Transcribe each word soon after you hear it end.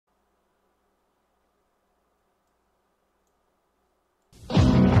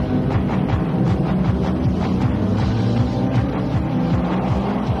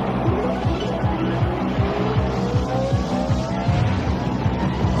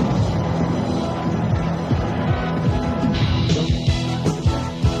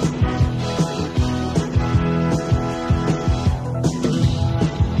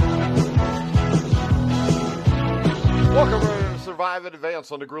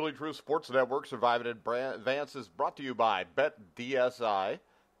Advance on the Grueling Truth Sports Network. Surviving Advance is brought to you by BetDSI.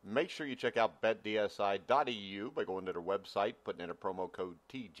 Make sure you check out betdsi.eu by going to their website, putting in a promo code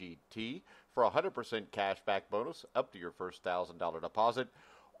TGT for a 100% cashback bonus up to your first $1,000 deposit.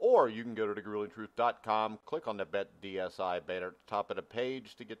 Or you can go to thegruelingtruth.com, click on the BetDSI banner at the top of the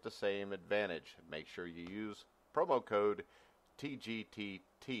page to get the same advantage. Make sure you use promo code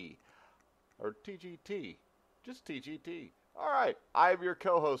TGTT or TGT, just TGT. All right, I'm your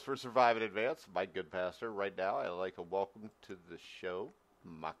co-host for Survive in Advance, Mike Goodpaster. Right now, I'd like to welcome to the show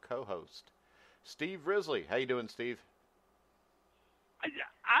my co-host, Steve Risley. How you doing, Steve?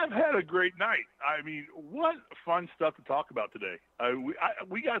 I've had a great night. I mean, what fun stuff to talk about today.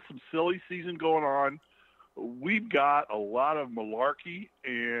 We got some silly season going on. We've got a lot of malarkey,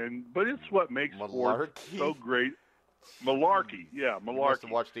 but it's what makes sports so great. Malarkey, yeah, malarkey. You must have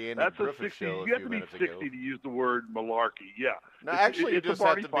watched the Andy Griffith show a few minutes ago. You have to be 60 to use the word malarkey, yeah. No, actually, you just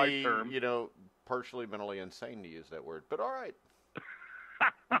have to be, partially mentally insane to use that word, but all right.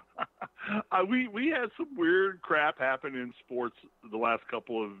 We had some weird crap happen in sports the last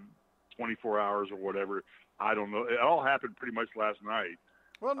couple of 24 hours or whatever. I don't know. It all happened pretty much last night.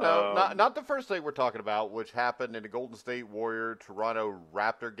 Well, no, not the first thing we're talking about, which happened in the Golden State Warrior-Toronto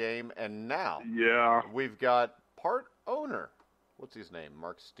Raptor game, and now we've got part owner. What's his name?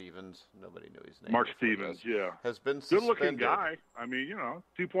 Mark Stevens? Nobody knew his name. Mark Stevens, has been suspended. Good-looking guy. I mean,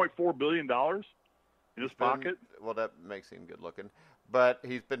 $2.4 billion in his pocket. Well, that makes him good-looking. But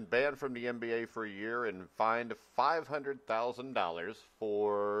he's been banned from the NBA for a year and fined $500,000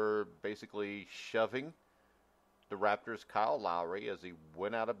 for basically shoving the Raptors' Kyle Lowry as he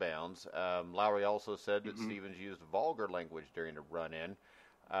went out of bounds. Lowry also said that Stevens used vulgar language during the run-in.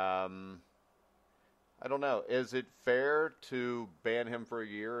 I don't know. Is it fair to ban him for a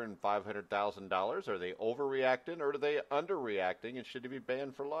year and $500,000? Are they overreacting or are they underreacting, and should he be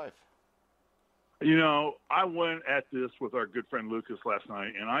banned for life? I went at this with our good friend Lucas last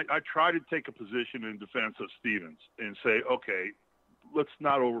night, and I tried to take a position in defense of Stevens and say, okay, let's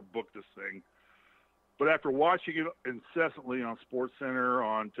not overbook this thing. But after watching it incessantly on SportsCenter,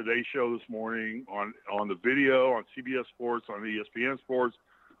 on Today's Show this morning, on the video, on CBS Sports, on ESPN Sports,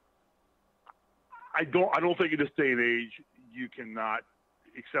 I don't think in this day and age you cannot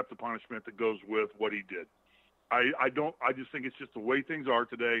accept the punishment that goes with what he did. I just think it's just the way things are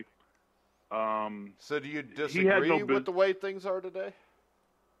today. So do you disagree with the way things are today?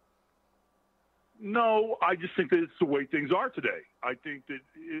 No, I just think that it's the way things are today. I think that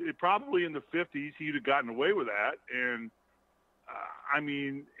it probably in the 50s he'd have gotten away with that, and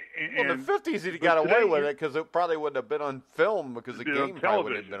in the 50s he'd have got away with it because it probably wouldn't have been on film because the game probably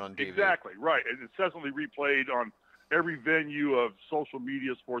wouldn't have been on TV. Exactly, right. And it's incessantly replayed on every venue of social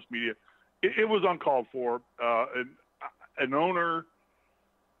media, sports media. It was uncalled for. An owner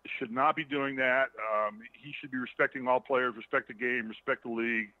should not be doing that. He should be respecting all players, respect the game, respect the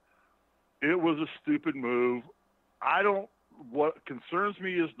league. It was a stupid move. What concerns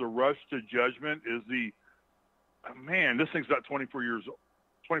me is the rush to judgment is this thing's not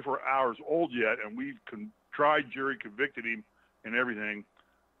 24 hours old yet, and we've tried, jury convicted him and everything.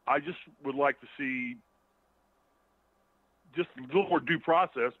 I just would like to see just a little more due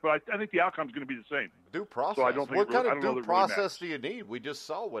process, but I think the outcome's going to be the same. Due process? So I don't think what kind of due process really do you need? We just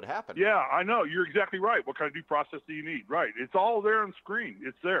saw what happened. Yeah, I know. You're exactly right. What kind of due process do you need? Right. It's all there on screen.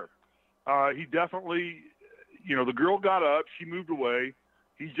 It's there. He definitely, the girl got up. She moved away.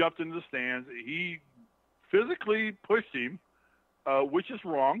 He jumped into the stands. He physically pushed him, which is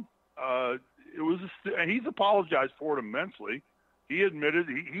wrong. And he's apologized for it immensely. He admitted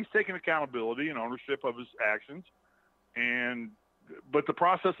he's taking accountability and ownership of his actions. But the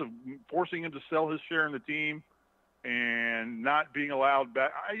process of forcing him to sell his share in the team and not being allowed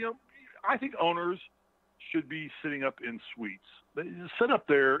back, I think owners should be sitting up in suites. They just sit up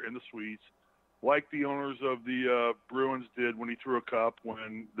there in the suites like the owners of the Bruins did when he threw a cup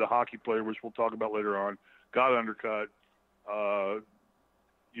when the hockey player, which we'll talk about later on, got undercut.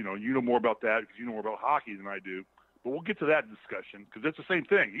 You know more about that because you know more about hockey than I do. But we'll get to that discussion because it's the same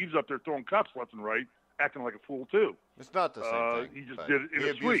thing. He was up there throwing cups left and right, acting like a fool too. It's not the same thing. He just did it in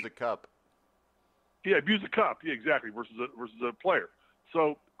a suite. He abused the cup. Yeah, abused the cup. Yeah, exactly. Versus a player.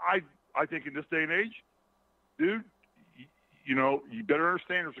 So I think in this day and age, dude, you better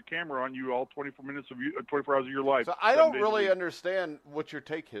understand there's a camera on you all 24 hours of your life. So I don't really understand what your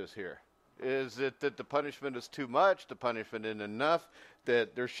take is here. Is it that the punishment is too much, the punishment isn't enough,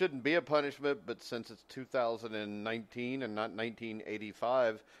 that there shouldn't be a punishment, but since it's 2019 and not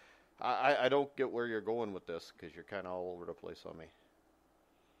 1985, I don't get where you're going with this because you're kind of all over the place on me.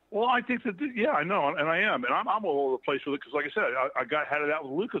 Well, I think that, yeah, I know, and I am. And I'm all over the place with it because, like I said, I had it out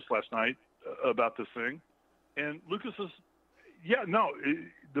with Lucas last night about this thing. And Lucas is,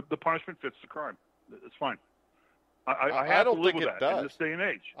 the punishment fits the crime. It's fine. I have to live with that in this day and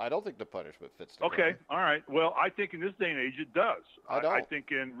age. I don't think the punishment fits the crime. Okay, all right. Well, I think in this day and age it does. I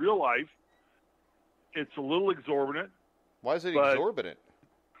think in real life it's a little exorbitant. Why is it exorbitant?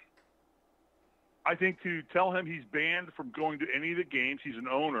 I think to tell him he's banned from going to any of the games, he's an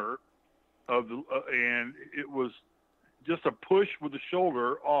owner of the, and it was just a push with the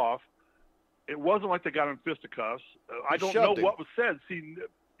shoulder off. It wasn't like they got him fisticuffs. I don't know what was said. See,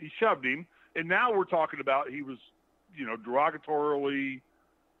 he shoved him, and now we're talking about he was, derogatorily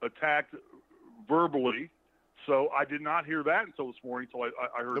attacked verbally. So I did not hear that until this morning. Until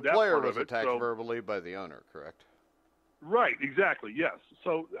I heard that part of it. The player was attacked verbally by the owner, correct? Right. Exactly. Yes.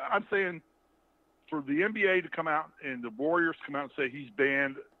 So I'm saying, for the NBA to come out and the Warriors come out and say he's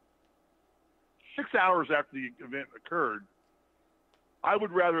banned 6 hours after the event occurred, I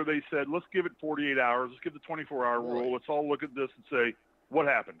would rather they said, let's give it 48 hours. Let's give the 24-hour rule. Let's all look at this and say, what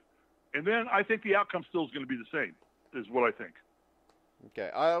happened? And then I think the outcome still is going to be the same, is what I think.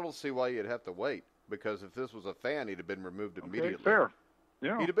 Okay. I don't see why you'd have to wait, because if this was a fan, he'd have been removed immediately. Okay, fair.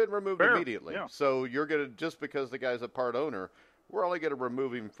 Yeah. He'd have been removed immediately. Yeah. So you're going to, just because the guy's a part owner, we're only going to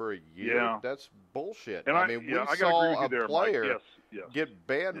remove him for a year. Yeah. That's bullshit. And we saw a player yes. get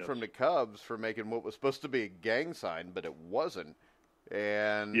banned from the Cubs for making what was supposed to be a gang sign, but it wasn't.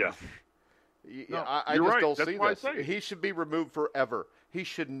 And I just don't see this. He should be removed forever. He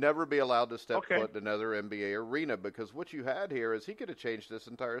should never be allowed to step foot in another NBA arena, because what you had here is he could have changed this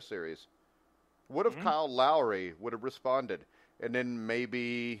entire series. What if Kyle Lowry would have responded? And then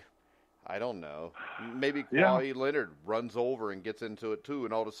maybe, I don't know, maybe Kawhi Leonard runs over and gets into it too,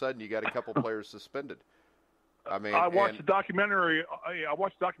 and all of a sudden you got a couple players suspended. I mean, I watched the documentary. I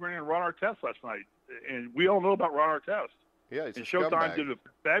watched the documentary on Ron Artest last night, and we all know about Ron Artest. Yeah, he's and a Showtime scumbag. did a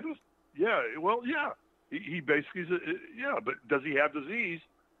fabulous. Yeah, well, yeah. He basically, but does he have disease?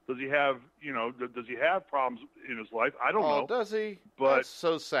 Does he have, does he have problems in his life? I don't know. Does he? But that's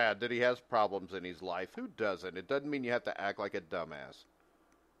so sad that he has problems in his life. Who doesn't? It doesn't mean you have to act like a dumbass.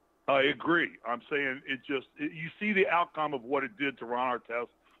 I agree. I'm saying you see the outcome of what it did to Ron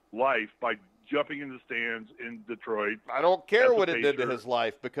Artest's life by jumping in the stands in Detroit. I don't care what it did to his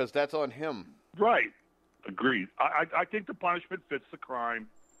life, because that's on him. Right. Agreed. I think the punishment fits the crime.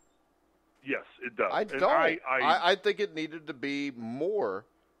 Yes, it does. I don't. I think it needed to be more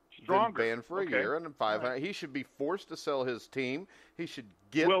stronger. Than banned for a year and 500. Right. He should be forced to sell his team. He should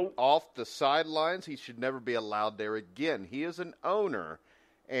get off the sidelines. He should never be allowed there again. He is an owner,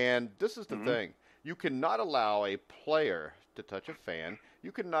 and this is the thing. You cannot allow a player to touch a fan.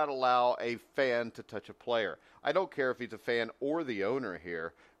 You cannot allow a fan to touch a player. I don't care if he's a fan or the owner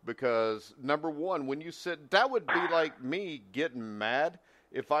here, because, number one, when you sit, that would be like me getting mad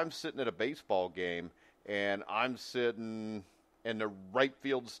if I'm sitting at a baseball game and I'm sitting in the right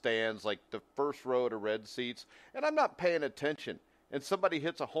field stands, like the first row of the red seats, and I'm not paying attention, and somebody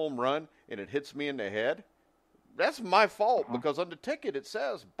hits a home run and it hits me in the head, that's my fault, because on the ticket it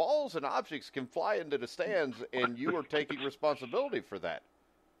says balls and objects can fly into the stands, and you are taking responsibility for that.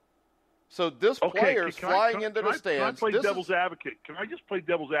 So this player's flying into the stands. Can I play devil's advocate? Can I just play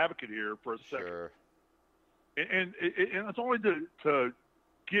devil's advocate here for a second? Sure. And it's only to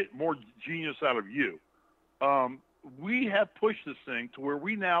get more genius out of you. We have pushed this thing to where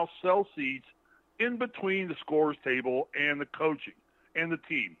we now sell seats in between the scorer's table and the coaching and the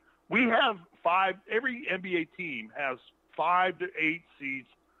team. We have every NBA team has 5 to 8 seats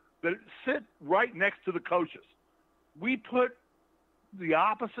that sit right next to the coaches. We put the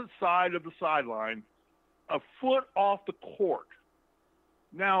opposite side of the sideline a foot off the court.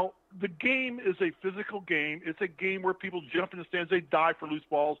 Now, the game is a physical game. It's a game where people jump in the stands. They die for loose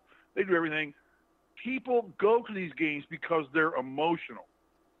balls. They do everything. People go to these games because they're emotional.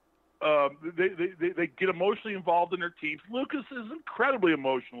 They get emotionally involved in their teams. Lucas is incredibly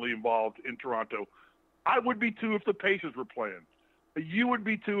emotionally involved in Toronto. I would be too if the Pacers were playing. You would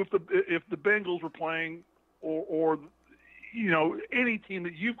be too if the Bengals were playing, or any team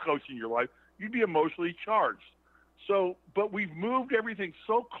that you've coached in your life. You'd be emotionally charged. So, but we've moved everything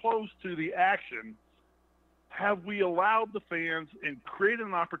so close to the action. Have we allowed the fans and created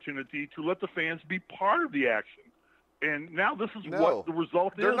an opportunity to let the fans be part of the action? And now this is what the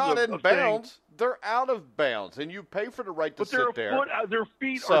result is. They're not in bounds. They're out of bounds, and you pay for the right to sit there. Their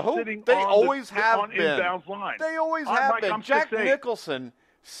feet are sitting on inbounds line. They always have been. Jack Nicholson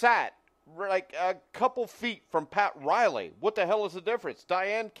sat like a couple feet from Pat Riley. What the hell is the difference?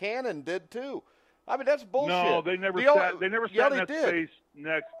 Diane Cannon did too. I mean, that's bullshit. No, they never sat. They never sat in that space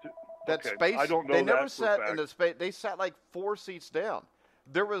next to that okay, space. I don't know they that never for a sat fact. in the space. They sat like 4 seats down.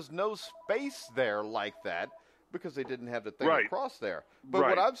 There was no space there like that because they didn't have the thing across there. But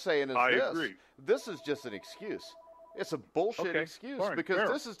what I'm saying is agree. this is just an excuse. It's a bullshit excuse because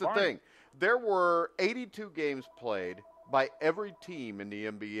this is the fine. thing. There were 82 games played by every team in the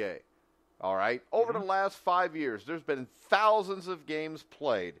NBA. All right? Over the last 5 years, there's been thousands of games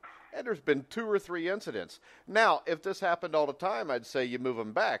played, and there's been 2 or 3 incidents. Now, if this happened all the time, I'd say you move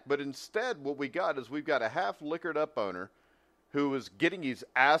them back. But instead, what we got is we've got a half-liquored-up owner who is getting his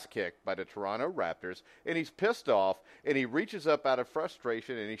ass kicked by the Toronto Raptors, and he's pissed off, and he reaches up out of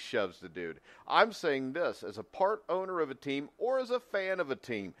frustration, and he shoves the dude. I'm saying this, as a part owner of a team or as a fan of a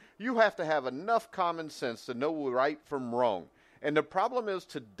team, you have to have enough common sense to know right from wrong. And the problem is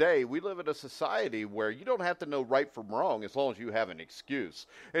today we live in a society where you don't have to know right from wrong as long as you have an excuse.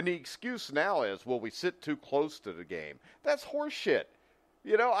 And the excuse now is, well, we sit too close to the game. That's horseshit.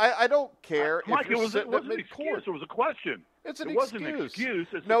 You know, I don't care Mike, if you're sitting at an excuse. It was a question. It's an it excuse. Wasn't an excuse.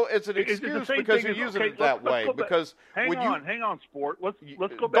 No, it's an excuse because you're using it that way. Because hang on, Sport. Let's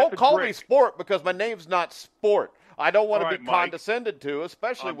go back. Don't call me Sport because my name's not Sport. I don't want to be Mike. condescended to,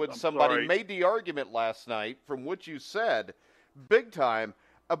 especially when somebody made the argument last night from what you said, big time,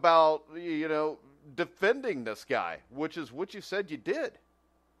 about defending this guy, which is what you said you did.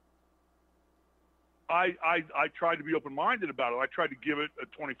 I tried to be open-minded about it. I tried to give it a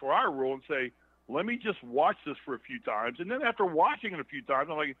 24-hour rule and say, let me just watch this for a few times. And then after watching it a few times,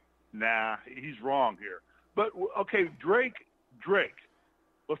 I'm like, nah, he's wrong here. But, okay, Drake.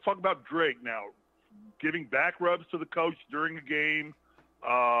 Let's talk about Drake now. Giving back rubs to the coach during the game.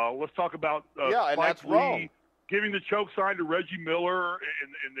 Let's talk about and Spike that's Lee wrong. Giving the choke sign to Reggie Miller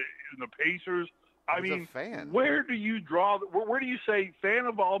in the Pacers. I mean, where do you draw? Where do you say fan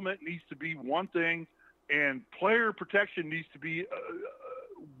involvement needs to be one thing, and player protection needs to be?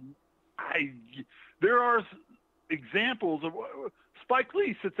 There are examples of Spike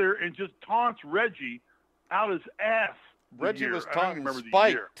Lee sits there and just taunts Reggie out his ass. Reggie was taunting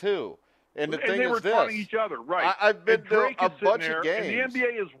Spike too. And the thing they is were this. taunting each other, right? I've been to a bunch of games. And the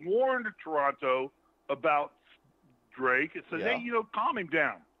NBA has warned Toronto about Drake. It says, hey, calm him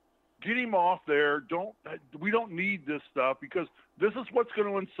down. Get him off there. We don't need this stuff because this is what's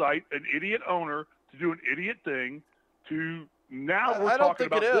going to incite an idiot owner to do an idiot thing. To now we're talking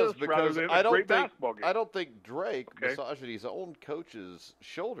about this rather than a great basketball game. I don't think Drake massaged his own coach's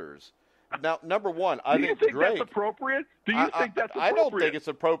shoulders. Now, number one, I think Drake. Do you think that's appropriate? Do you think that's appropriate? I don't think it's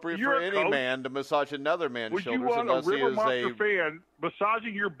appropriate You're for any man to massage another man's shoulders unless he is Would you want a River Monster fan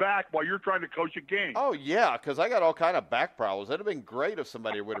massaging your back while you're trying to coach a game? Oh, yeah, because I got all kind of back problems. It would have been great if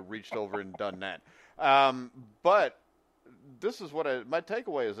somebody would have reached over and done that. But this is my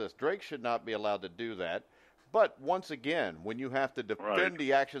takeaway is this. Drake should not be allowed to do that. But once again, when you have to defend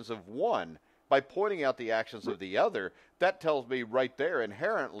the actions of one by pointing out the actions of the other, that tells me right there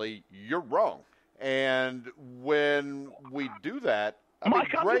inherently you're wrong. And when we do that, Mike,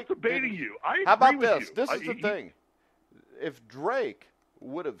 I'm just debating you. How about this? This is the thing. If Drake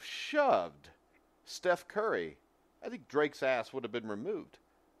would have shoved Steph Curry, I think Drake's ass would have been removed.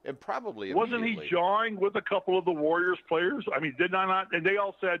 And probably wasn't he jawing with a couple of the Warriors players? I mean, did I not? And they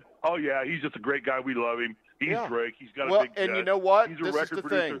all said, "Oh yeah, he's just a great guy. We love him. He's Drake. He's got a big jet. And you know what? He's a record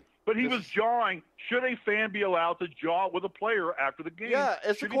producer." Thing. But he was jawing. Should a fan be allowed to jaw with a player after the game? Yeah,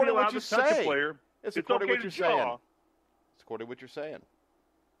 it's according to what you say. It's according to what you're saying. It's according to what you're saying.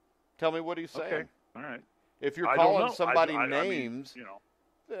 Tell me what he's saying. Okay. All right. If you're calling somebody names,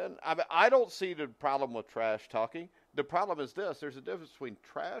 then I don't see the problem with trash talking. The problem is this. There's a difference between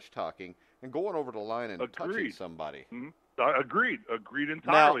trash talking and going over the line and touching somebody. Mm-hmm. Agreed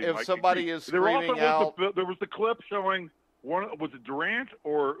entirely. Now, if somebody is screaming out... There was the clip showing, was it Durant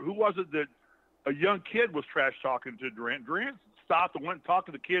or who was it that a young kid was trash talking to Durant? Durant stopped and went and talked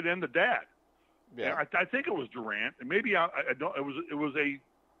to the kid and the dad. Yeah. And I think it was Durant, and maybe I don't. It was a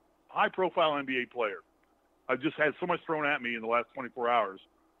high-profile NBA player. I just had so much thrown at me in the last 24 hours.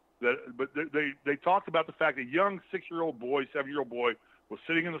 But they talked about the fact that a young 6-year-old boy, 7-year-old boy was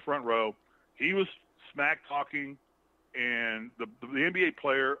sitting in the front row. He was smack talking, and the NBA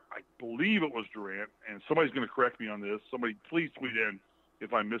player, I believe it was Durant, and somebody's going to correct me on this. Somebody please tweet in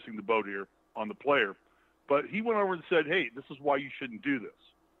if I'm missing the boat here on the player. But he went over and said, hey, this is why you shouldn't do this.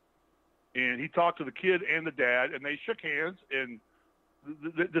 And he talked to the kid and the dad, and they shook hands, and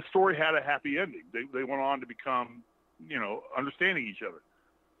the story had a happy ending. They went on to become, understanding each other.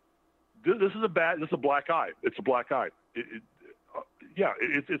 This is a black eye. It's a black eye.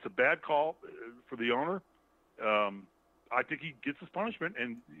 It's a bad call for the owner. I think he gets his punishment,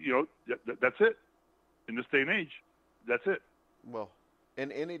 and that's it. In this day and age, that's it. Well,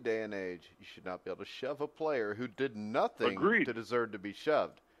 in any day and age, you should not be able to shove a player who did nothing Agreed. to deserve to be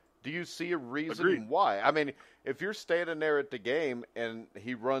shoved. Do you see a reason Agreed. why? I mean, if you're standing there at the game and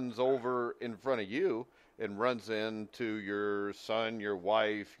he runs over in front of you and runs into your son, your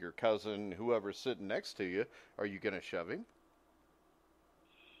wife, your cousin, whoever's sitting next to you, are you going to shove him?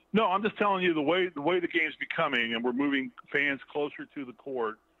 No, I'm just telling you the way the game's becoming, and we're moving fans closer to the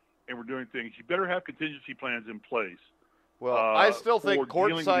court, and we're doing things. You better have contingency plans in place. Well, I still think for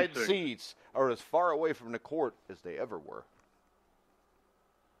dealing with courtside these things. seats are as far away from the court as they ever were.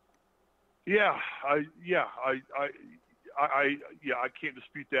 Yeah, I can't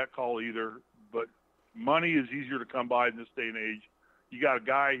dispute that call either. But money is easier to come by in this day and age. You got a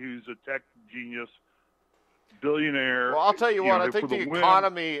guy who's a tech genius, billionaire. Well, I'll tell you what. know, I think for the win.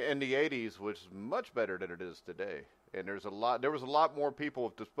 economy in the '80s was much better than it is today, and there was a lot more people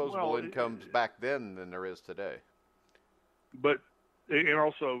with disposable incomes back then than there is today. But and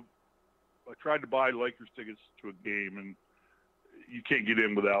also, I tried to buy Lakers tickets to a game, and you can't get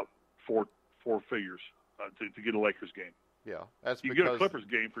in without four figures to get a Lakers game. Yeah, that's you because get a Clippers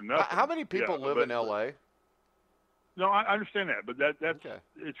game for nothing. How many people live in L.A.? No, I understand that, but that's okay.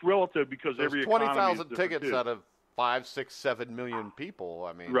 It's relative because There's every 20,000 economy is tickets too. out of 5, 6, 7 million people.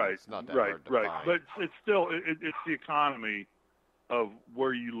 I mean, right, it's not that right, hard to right. find. But it's still it's the economy of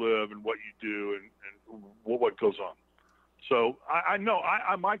where you live and what you do and what goes on. So I know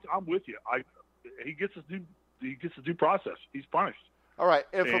I'm with you. He gets a due process. He's punished. All right.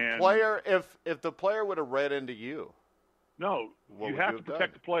 If the player would have read into you, no, you have to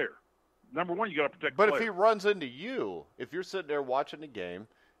protect the player. Number one, you got to protect the player. But if he runs into you, if you're sitting there watching the game,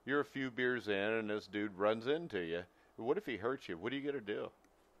 you're a few beers in, and this dude runs into you, what if he hurts you? What are you going to do?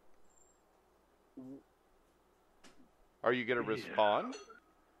 Are you going to respond?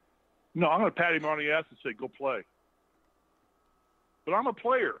 No, I'm going to pat him on the ass and say, go play. But I'm a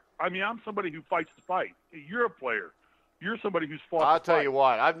player. I mean, I'm somebody who fights the fight. You're a player. You're somebody who's fought I'll the fight. tell you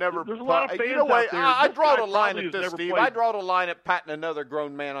what. I've never. There's a lot of fans you know what? out there. I This draw guy the line probably at has this, never Steve. played. I draw the line at patting another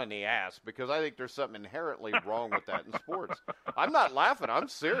grown man on the ass because I think there's something inherently wrong with that in sports. I'm not laughing. I'm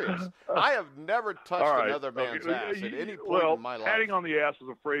serious. I have never touched another man's ass at any point in my life. Patting on the ass is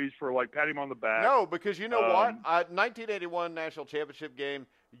a phrase for like patting him on the back. No, because you know what? 1981 National Championship game,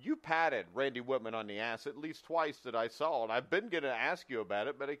 you patted Randy Whitman on the ass at least twice that I saw, and I've been going to ask you about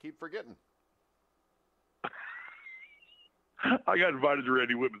it, but I keep forgetting. I got invited to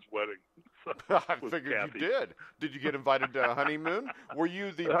Randy Whitman's wedding. I figured Kathy. you did. Did you get invited to a honeymoon? Were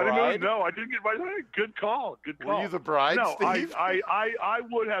you the honeymoon? bride? No, I didn't get invited. Good call. Good call. Were you the bride, no, Steve? I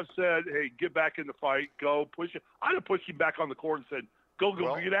would have said, hey, get back in the fight. Go push it. I'd have pushed him back on the court and said, go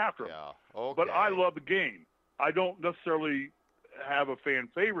get after him. Yeah, okay. But I love the game. I don't necessarily have a fan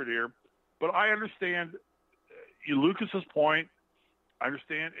favorite here, but I understand Lucas's point. I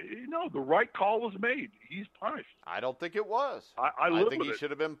understand. No, the right call was made. He's punished. I don't think it was. I think he should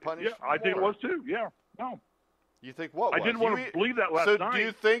have been punished. Yeah, I think it was too. Yeah. No. You think what was? I didn't want to believe that last night. So do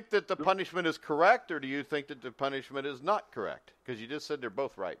you think that the punishment is correct, or do you think that the punishment is not correct? Because you just said they're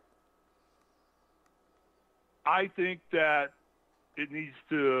both right. I think that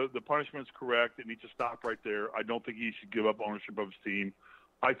the punishment's correct. It needs to stop right there. I don't think he should give up ownership of his team.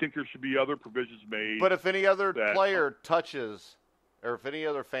 I think there should be other provisions made. But if any other player touches, or if any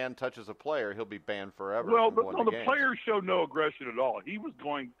other fan touches a player, he'll be banned forever. Well, from but going no, to the games. player showed no aggression at all. He was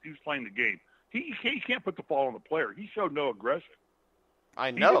playing the game. He can't put the ball on the player. He showed no aggression. I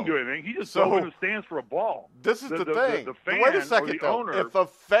He know. didn't do anything. He just dove in the stands for a ball. This is the thing. The fan Wait a second, or the though. owner, If a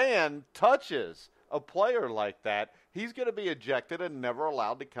fan touches a player like that, he's going to be ejected and never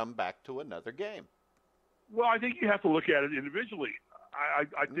allowed to come back to another game. Well, I think you have to look at it individually.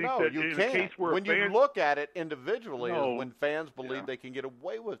 I think that you in can't. a case where when you look at it individually is when fans believe they can get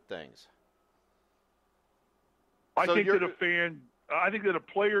away with things. I think that a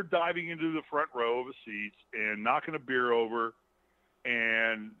player diving into the front row of the seats and knocking a beer over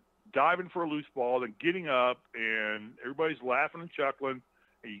and diving for a loose ball, then getting up and everybody's laughing and chuckling,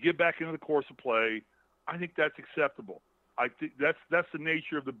 and you get back into the course of play, I think that's acceptable. I think that's the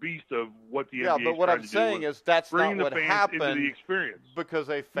nature of the beast of what the NBA is but what I'm saying is that's not what happened into the experience. Because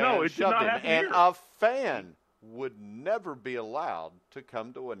a fan shoved him. And a fan would never be allowed to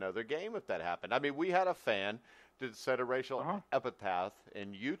come to another game if that happened. I mean, we had a fan that said a racial epithet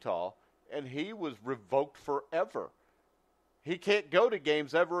in Utah, and he was revoked forever. He can't go to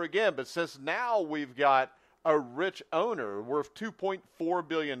games ever again. But since now we've got a rich owner worth $2.4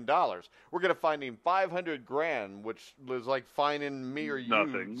 billion, we're going to fine him $500,000, which is like fining me or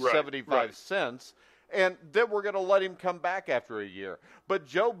you 75 cents, and then we're going to let him come back after a year. But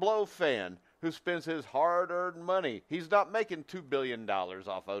Joe Blow fan who spends his hard-earned money. He's not making $2 billion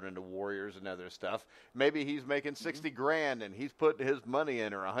off owning the Warriors and other stuff. Maybe he's making 60 grand and he's putting his money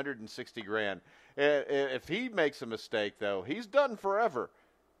in, or 160 grand. If he makes a mistake, though, he's done forever.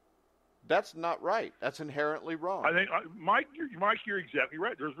 That's not right. That's inherently wrong. I think, Mike, you're exactly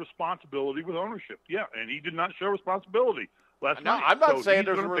right. There's responsibility with ownership. Yeah, and he did not show responsibility last night. I'm not saying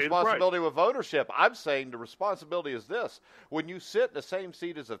there's a responsibility with ownership. I'm saying the responsibility is this. When you sit in the same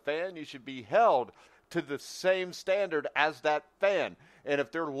seat as a fan, you should be held to the same standard as that fan. And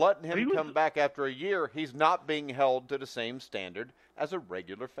if they're letting him come back after a year, he's not being held to the same standard as a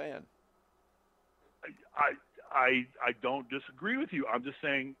regular fan. I don't disagree with you. I'm just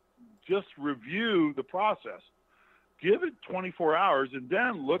saying, just review the process. Give it 24 hours and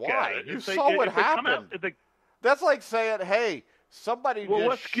then look at it. You saw what happened. That's like saying, hey, somebody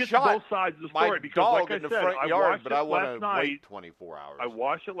just shot both sides of the story, my because dog like in the I said, front yard, but I want to wait 24 hours. I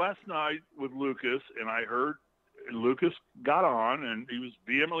watched it last night with Lucas, and I heard Lucas got on, and he was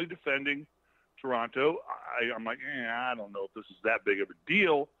vehemently defending Toronto. I'm like, I don't know if this is that big of a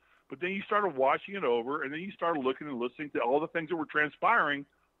deal. But then you started watching it over, and then you started looking and listening to all the things that were transpiring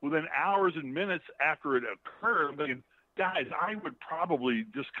within hours and minutes after it occurred. I'm thinking, guys, I would probably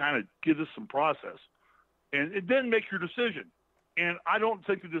just kind of give this some process and then make your decision. And I don't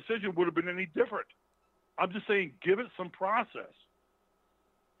think the decision would have been any different. I'm just saying, give it some process.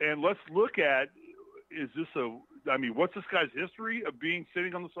 And let's look at, what's this guy's history of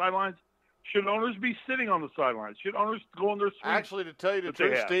sitting on the sidelines? Should owners be sitting on the sidelines? Should owners go on their suites? Actually, to tell you the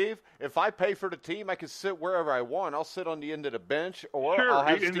truth, Steve, if I pay for the team, I can sit wherever I want. I'll sit on the end of the bench, or I'll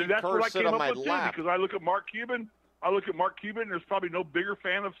have Steve Kerr sit on my lap. Because I look at Mark Cuban. There's probably no bigger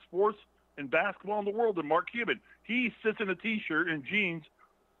fan of sports and basketball in the world than Mark Cuban. He sits in a T-shirt and jeans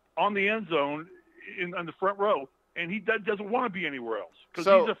on the end zone on the front row, and he doesn't want to be anywhere else because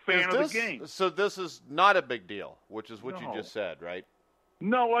he's a fan of the game. So this is not a big deal, which is what you just said, right?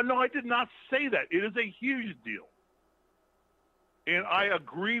 No, I did not say that. It is a huge deal. And I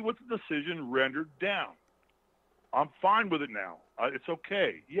agree with the decision rendered down. I'm fine with it now. It's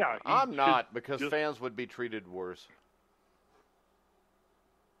okay. Yeah. I'm not, because fans would be treated worse.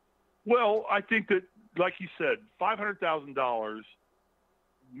 Well, I think that, like you said, $500,000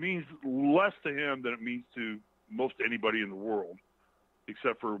 means less to him than it means to most anybody in the world,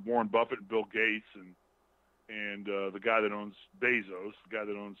 except for Warren Buffett and Bill Gates and the guy that owns Bezos, the guy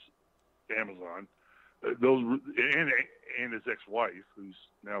that owns Amazon, and his ex-wife, who's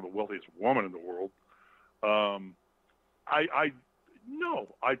now the wealthiest woman in the world. I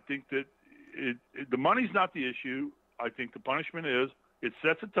think that the money's not the issue. I think the punishment is it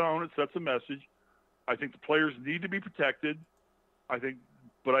sets a tone, it sets a message. I think the players need to be protected.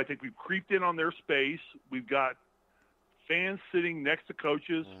 But I think we've creeped in on their space. We've got fans sitting next to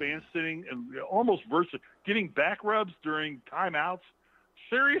coaches, fans sitting and almost virtually getting back rubs during timeouts.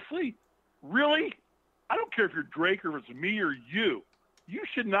 Seriously? Really? I don't care if you're Drake or if it's me or you. You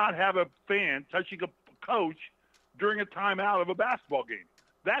should not have a fan touching a coach during a timeout of a basketball game.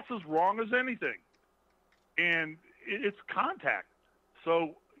 That's as wrong as anything. And it's contact.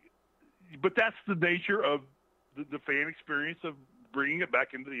 So, but that's the nature of the fan experience of bringing it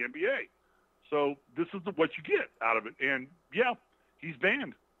back into the NBA. So this is what you get out of it. And, yeah, he's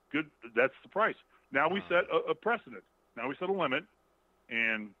banned. Good. That's the price. Now we set a precedent. Now we set a limit,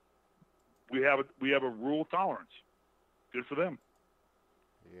 and we have a rule of tolerance. Good for them.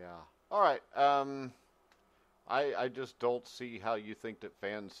 Yeah. All right. I just don't see how you think that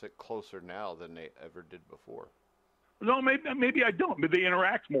fans sit closer now than they ever did before. No, maybe I don't. Maybe they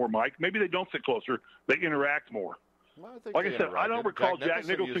interact more, Mike. Maybe they don't sit closer. They interact more. Well, I like I said, I don't recall Jack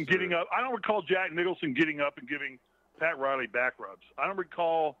Nicholson getting up. I don't recall Jack Nicholson getting up and giving Pat Riley back rubs. I don't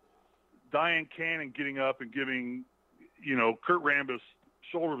recall Diane Cannon getting up and giving, Kurt Rambis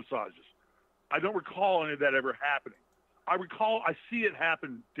shoulder massages. I don't recall any of that ever happening. I see it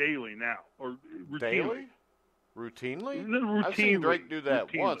happen daily now, or routinely. Daily? Routinely? Routinely. I've seen Drake do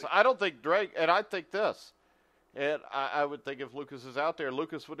that once. I don't think Drake, and I think this, and I would think if Lucas is out there,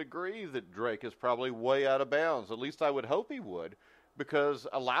 Lucas would agree that Drake is probably way out of bounds. At least I would hope he would, because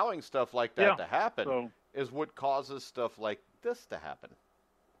allowing stuff like that to happen is what causes stuff like this to happen.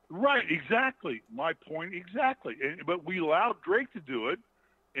 Right, exactly. My point exactly. But we allowed Drake to do it,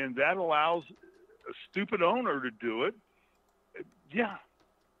 and that allows a stupid owner to do it. Yeah.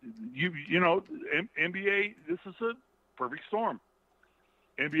 NBA, this is a perfect storm.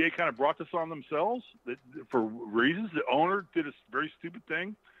 NBA kind of brought this on themselves for reasons. The owner did a very stupid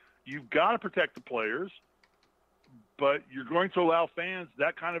thing. You've got to protect the players, but you're going to allow fans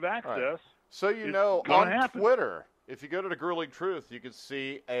that kind of access. Right. So, on Twitter, if you go to the Grueling Truth, you can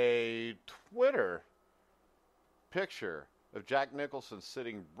see a Twitter picture of Jack Nicholson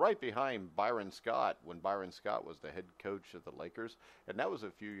sitting right behind Byron Scott when Byron Scott was the head coach of the Lakers, and that was a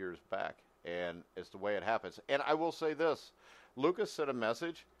few years back, and it's the way it happens. And I will say this, Lucas sent a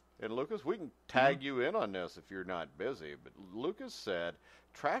message, and Lucas, we can tag you in on this if you're not busy, but Lucas said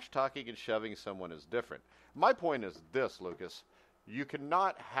trash talking and shoving someone is different. My point is this, Lucas, you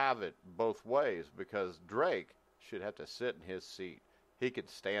cannot have it both ways because Drake should have to sit in his seat. He could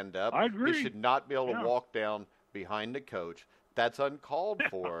stand up. I agree. He should not be able to walk down behind the coach. That's uncalled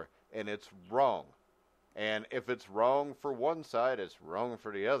for, and it's wrong. And if it's wrong for one side, it's wrong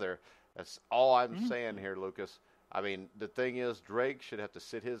for the other. That's all I'm saying here, Lucas. I mean, the thing is, Drake should have to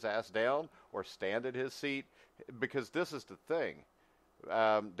sit his ass down or stand in his seat because this is the thing.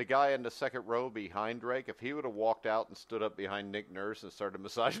 The guy in the second row behind Drake, if he would have walked out and stood up behind Nick Nurse and started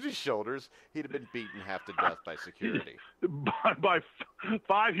massaging his shoulders, he'd have been beaten half to death by security. by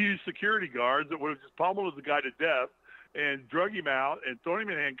 5 huge security guards that would have just pummeled the guy to death and drug him out and thrown him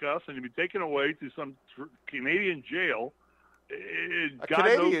in handcuffs and he'd be taken away to some Canadian jail. A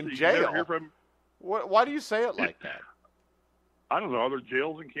Canadian jail? Why do you say it like that? I don't know. Are there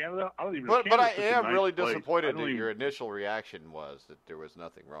jails in Canada? I don't even. But I am really disappointed that your initial reaction was that there was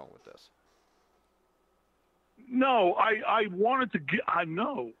nothing wrong with this. No, I wanted to get. I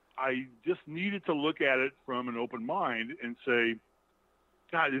know. I just needed to look at it from an open mind and say,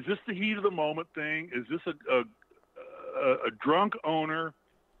 God, is this the heat of the moment thing? Is this a drunk owner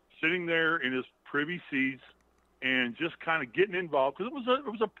sitting there in his privy seats and just kind of getting involved? Because it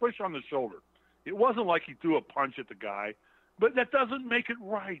was a push on the shoulder. It wasn't like he threw a punch at the guy. But that doesn't make it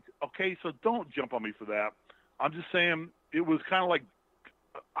right, okay? So don't jump on me for that. I'm just saying it was kind of like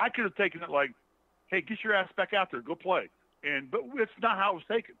I could have taken it like, hey, get your ass back out there, go play. But it's not how it was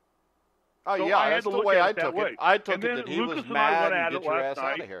taken. Oh, so yeah, that's the way I took it. I took it that he was mad and get your ass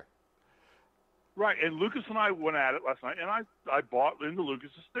out of here. Right, and Lucas and I went at it last night, and I bought into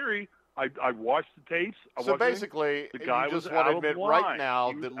Lucas's theory. I watched the tapes. So basically, the guy you just want to admit right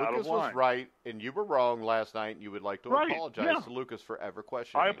now that Lucas was right and you were wrong last night, and you would like to apologize to Lucas for ever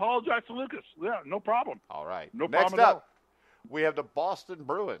questioning. I apologize to Lucas. Yeah, no problem. All right. No Next problem up, we have the Boston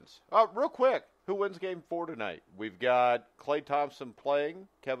Bruins. Real quick, who wins Game 4 tonight? We've got Klay Thompson playing,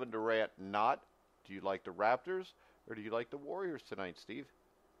 Kevin Durant not. Do you like the Raptors or do you like the Warriors tonight, Steve?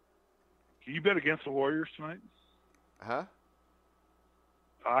 Can you bet against the Warriors tonight? Huh?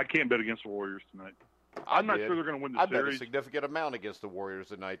 I can't bet against the Warriors tonight. I'm not sure they're going to win the series. I bet a significant amount against the Warriors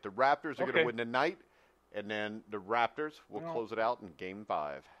tonight. The Raptors are going to win tonight, and then the Raptors will close it out in Game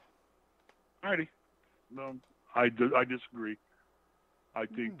 5. All righty. No, I disagree. I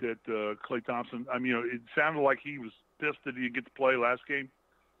think that Klay Thompson, it sounded like he was pissed that he didn't get to play last game.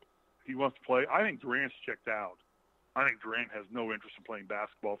 He wants to play. I think Durant's checked out. I think Durant has no interest in playing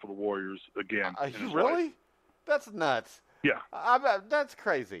basketball for the Warriors again. Really? Life. That's nuts. Yeah. That's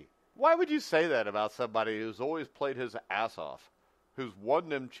crazy. Why would you say that about somebody who's always played his ass off, who's won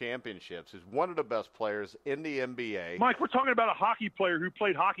them championships, who's one of the best players in the NBA? Mike, we're talking about a hockey player who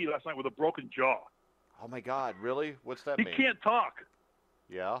played hockey last night with a broken jaw. Oh, my God. Really? What's that mean? He can't talk.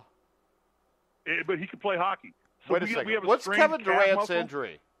 Yeah? But he can play hockey. So Wait a second. What's Kevin Durant's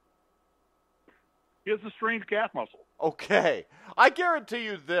injury? He has a strained calf muscle. Okay. I guarantee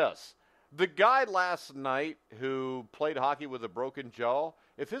you this. The guy last night who played hockey with a broken jaw,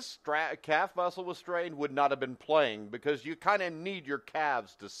 if his calf muscle was strained, would not have been playing because you kind of need your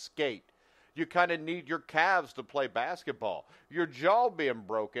calves to skate. You kind of need your calves to play basketball. Your jaw being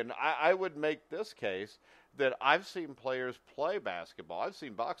broken, I would make this case that I've seen players play basketball. I've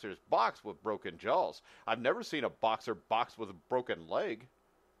seen boxers box with broken jaws. I've never seen a boxer box with a broken leg.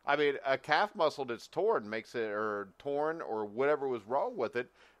 I mean, a calf muscle that's torn or whatever was wrong with it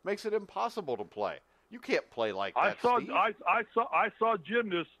makes it impossible to play. You can't play like that, Steve. I saw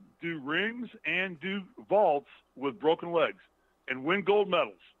gymnasts do rings and do vaults with broken legs and win gold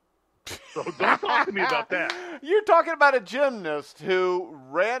medals. So don't talk to me about that. You're talking about a gymnast who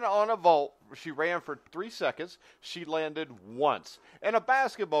ran on a vault. She ran for 3 seconds. She landed once. In a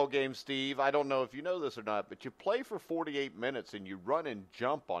basketball game, Steve, I don't know if you know this or not, but you play for 48 minutes and you run and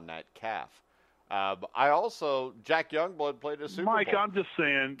jump on that calf. Jack Youngblood played a Super Bowl. Mike, I'm just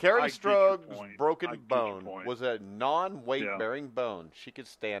saying. Carrie Strug's broken bone was a non-weight-bearing bone. She could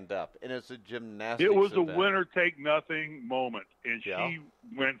stand up, and it's a gymnastics It was event. A winner-take-nothing moment, and she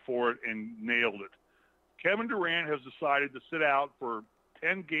went for it and nailed it. Kevin Durant has decided to sit out for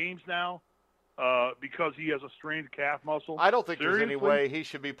 10 games now because he has a strained calf muscle. I don't think there's any way he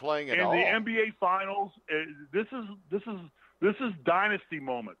should be playing at all. In the NBA Finals, this is This is dynasty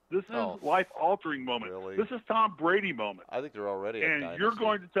moment. This is life-altering moment. Really? This is Tom Brady moment. I think they're already at And dynasty. you're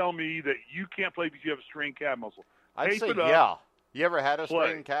going to tell me that you can't play because you have a strained calf muscle. I'd Tape say, it up. yeah. You ever had a Play.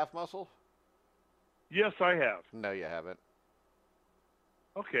 strained calf muscle? Yes, I have. No, you haven't.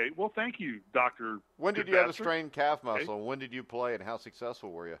 Okay, well, thank you, Dr. When did you have a Goodpaster. strained calf muscle? Okay. When did you play, and how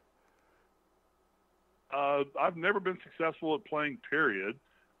successful were you? I've never been successful at playing, period.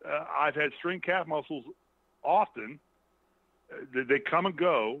 I've had strained calf muscles often. They come and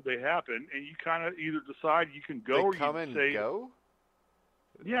go. They happen, and you kind of either decide you can go or you come and say, go?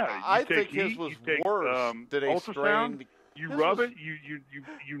 Yeah, I think his was worse. Did a ultrasound, strained... You rub it,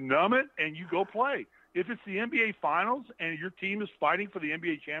 you numb it, and you go play. If it's the NBA Finals and your team is fighting for the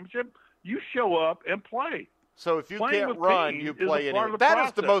NBA championship, you show up and play. So if you Playing can't run, you play anyway. That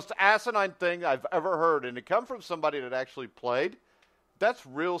is the most asinine thing I've ever heard, and to come from somebody that actually played, that's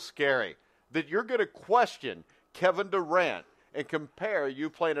real scary. That you're going to question Kevin Durant and compare you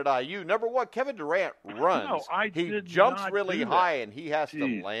playing at IU. Number one, Kevin Durant runs. No, he jumps really high, and he has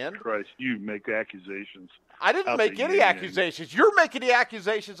to land. Christ, you make accusations. I didn't make any accusations. You're making the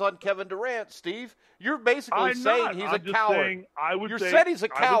accusations on Kevin Durant, Steve. You're basically saying he's a coward. You said he's a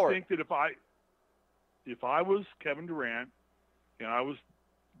coward. I would think that if I was Kevin Durant and I was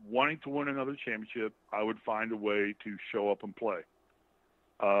wanting to win another championship, I would find a way to show up and play.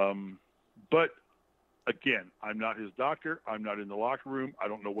 But again, I'm not his doctor. I'm not in the locker room. I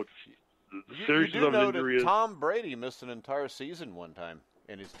don't know what the seriousness of his injury is. Tom Brady missed an entire season one time,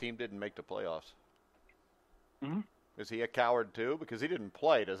 and his team didn't make the playoffs. Mm-hmm. Is he a coward too? Because he didn't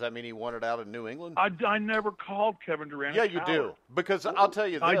play. Does that mean he wanted out of New England? I never called Kevin Durant a coward. You do. Because I'll tell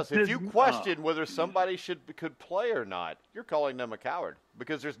you this. If you question whether somebody could play or not, you're calling them a coward.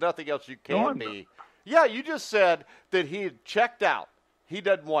 Because there's nothing else you can be. Yeah, you just said that he had checked out. He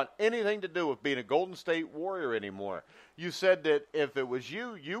doesn't want anything to do with being a Golden State Warrior anymore. You said that if it was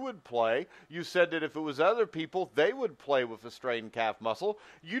you, you would play. You said that if it was other people, they would play with a strained calf muscle.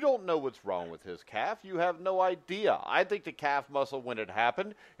 You don't know what's wrong with his calf. You have no idea. I think the calf muscle, when it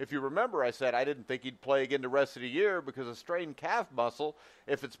happened, if you remember, I said I didn't think he'd play again the rest of the year because a strained calf muscle,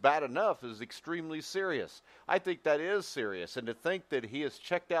 if it's bad enough, is extremely serious. I think that is serious. And to think that he has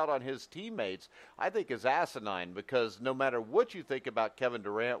checked out on his teammates, I think is asinine because no matter what you think about Kevin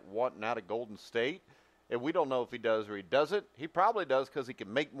Durant wanting out of Golden State, and we don't know if he does or he doesn't. He probably does because he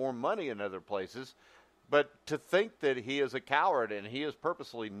can make more money in other places. But to think that he is a coward and he is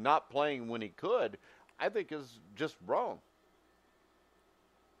purposely not playing when he could, I think is just wrong.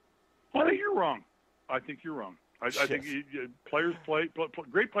 I think you're wrong. I think players play.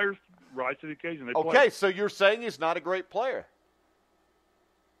 Great players rise to the occasion. They play. So you're saying he's not a great player?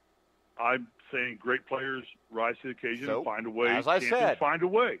 I'm saying great players rise to the occasion and find a way. As I said. Find a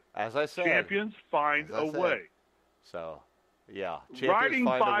way. As I said. Champions find a way. So, yeah. Champions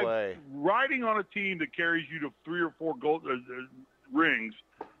find a way. Riding on a team that carries you to 3 or 4 gold rings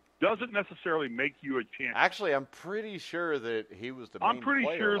doesn't necessarily make you a champion. Actually, I'm pretty sure that he was the main player I'm pretty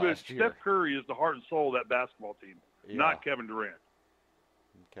sure that year. Steph Curry is the heart and soul of that basketball team, not Kevin Durant.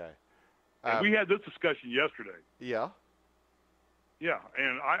 Okay. And we had this discussion yesterday. Yeah. Yeah,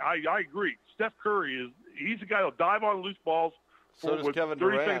 and I agree. Steph Curry he's the guy that'll dive on loose balls with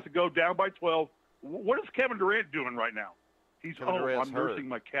 30 seconds to go, down by 12. What is Kevin Durant doing right now? I'm nursing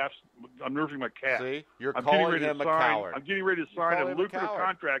my calf. See, you're calling him a coward. I'm getting ready to sign a lucrative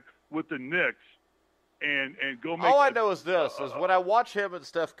contract with the Knicks and go make. All I know is this: is when I watch him and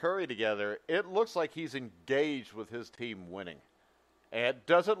Steph Curry together, it looks like he's engaged with his team winning, and it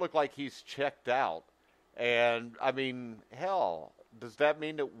doesn't look like he's checked out. And I mean, hell. Does that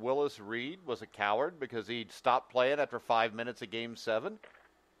mean that Willis Reed was a coward because he stopped playing after 5 minutes of Game 7?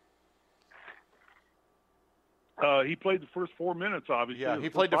 He played the first 4 minutes, obviously. Yeah, he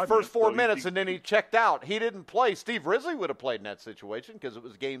played the first 4 minutes, and then he checked out. He didn't play. Steve Risley would have played in that situation because it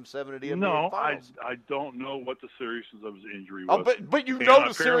was Game 7 of the NBA Finals. I don't know what the seriousness of his injury was. But you know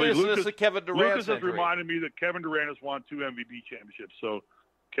the seriousness of Kevin Durant's Lucas has reminded me that Kevin Durant has won 2 MVP championships, so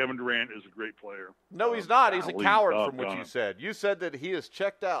Kevin Durant is a great player. No, he's not. He's a coward from what you said. You said that he is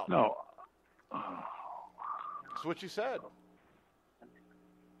checked out. No. That's what you said.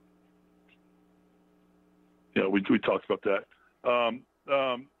 Yeah, we talked about that.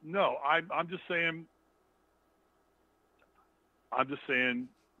 No, I'm just saying I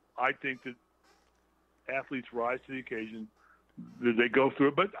think that athletes rise to the occasion. They go through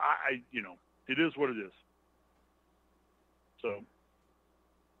it, but it is what it is. So.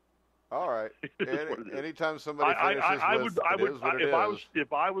 All right. Anytime somebody finishes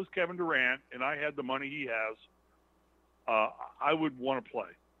if I was Kevin Durant and I had the money he has, I would want to play.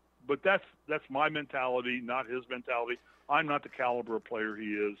 But that's my mentality, not his mentality. I'm not the caliber of player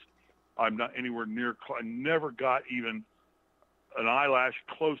he is. I'm not anywhere near. I never got even an eyelash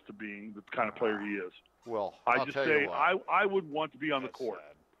close to being the kind of player he is. Well, I just say I would want to be on the court.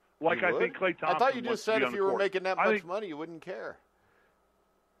 Sad. Like I think Klay Thompson. I thought you just said if you were making that much money, you wouldn't care.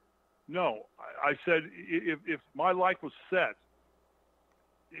 No, I said if my life was set,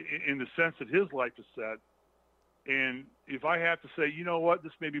 in the sense that his life is set, and if I have to say, you know what,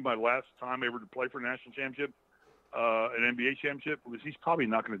 this may be my last time ever to play for a national championship, an NBA championship, because he's probably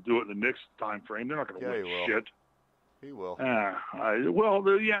not going to do it in the Knicks time frame. They're not going to win shit. He will. Yeah,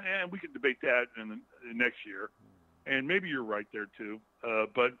 and we can debate that in the next year, and maybe you're right there too.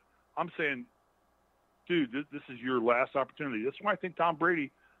 But I'm saying, dude, this is your last opportunity. That's why I think Tom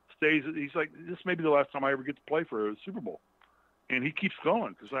Brady stays. He's like, this may be the last time I ever get to play for a Super Bowl. And he keeps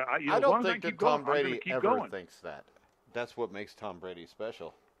going because I don't think that Tom Brady ever thinks that. That's what makes Tom Brady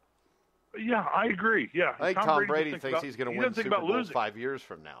special. Yeah, I agree. Yeah, I think Tom Brady thinks he's going to win Super Bowls 5 years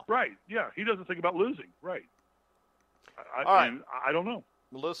from now. Right. Yeah, he doesn't think about losing. Right. All right. I don't know.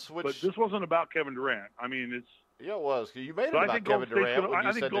 Let's switch. But this wasn't about Kevin Durant. I mean, it's. Yeah, it was. You made it about Kevin Durant when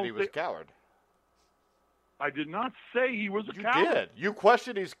you said that he was a coward. I did not say he was a coward. You did. You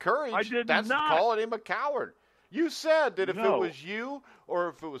questioned his courage. I did That's not. calling him a coward. You said that if it was you or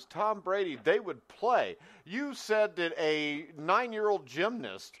if it was Tom Brady, they would play. You said that a 9-year-old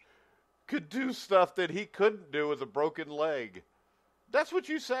gymnast could do stuff that he couldn't do with a broken leg. That's what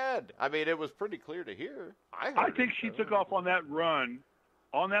you said. I mean, it was pretty clear to hear. I think she took off on that run,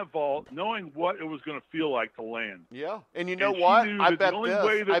 on that vault, knowing what it was going to feel like to land. Yeah, and you know what? I bet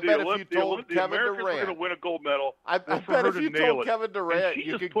this. I bet if you told Kevin Durant were going to win a gold medal, I bet if you told Kevin Durant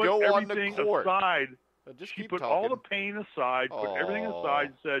you could go on the court. Aside, just she keep put talking. all the pain aside, put everything aside,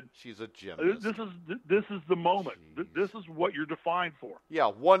 and said, "She's a gymnast. This is the moment. This is what you're defined for." Yeah,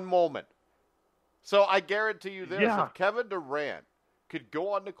 one moment. So I guarantee you this: if Kevin Durant could go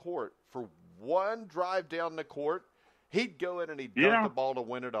on the court for one drive down the court, he'd go in and he'd dunk the ball to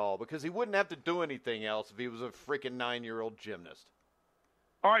win it all because he wouldn't have to do anything else if he was a freaking 9-year-old gymnast.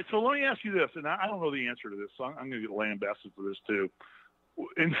 All right, so let me ask you this, and I don't know the answer to this, so I'm going to get lambasted for this too.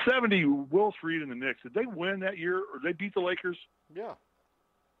 In '70, Willis Reed and the Knicks, did they win that year or they beat the Lakers? Yeah.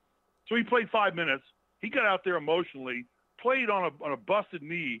 So he played 5 minutes. He got out there emotionally, played on a busted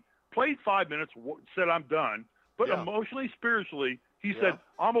knee, played 5 minutes, said, I'm done. But emotionally, spiritually, he said,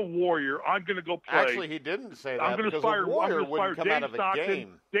 I'm a warrior. I'm going to go play. Actually, he didn't say that because a warrior wouldn't come out of a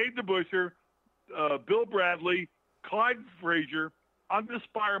game. Dave DeBusschere, Bill Bradley, Clyde Frazier. I'm going to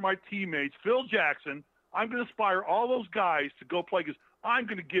inspire my teammates, Phil Jackson. I'm going to inspire all those guys to go play because I'm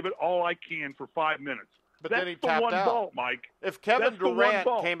going to give it all I can for 5 minutes. But that's then he tapped out. Vault, Mike. If Kevin Durant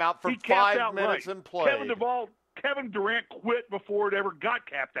came out for 5 minutes and played. Kevin Durant quit before it ever got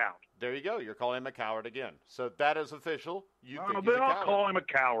capped out. There you go. You're calling him a coward again. So that is official. You think he's a coward. I'll call him a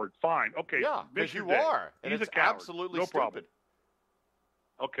coward. Fine. Okay. Yeah, because you are. And he's it's a coward. Absolutely no stupid. Problem.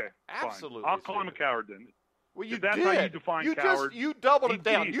 Okay. Absolutely. Fine. I'll call him a coward then. Well, you that's did. How you define coward. You doubled it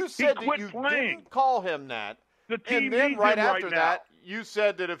down. You said that you didn't call him that. And then right after that, you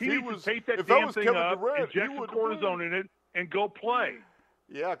said that if he was Kevin Durant, inject some cortisone in it, and go play.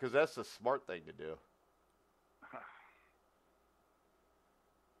 Yeah, because that's the smart thing to do.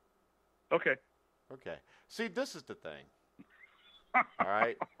 Okay. See, this is the thing. All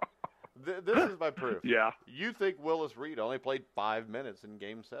right? This is my proof. Yeah. You think Willis Reed only played 5 minutes in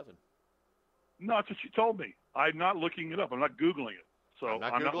Game 7. No, that's what you told me. I'm not looking it up. I'm not Googling it. So I'm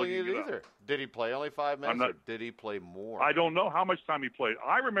not Googling it either. Did he play only 5 minutes or did he play more? I don't know how much time he played.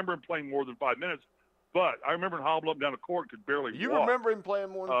 I remember him playing more than 5 minutes, but I remember him hobbling up and down the court, could barely walk. You remember him playing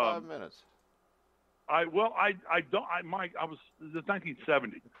more than 5 minutes? Mike, this is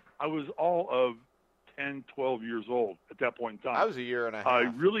 1970. I was all of 10, 12 years old at that point in time. I was a year and a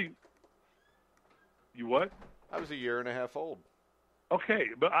half. You what? I was a year and a half old. Okay,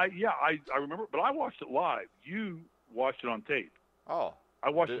 but I remember, but I watched it live. You watched it on tape. Oh. I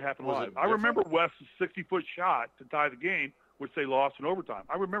watched it happen live. I remember West's 60-foot shot to tie the game, which they lost in overtime.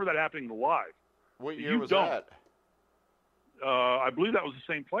 I remember that happening live. What year was that? I believe that was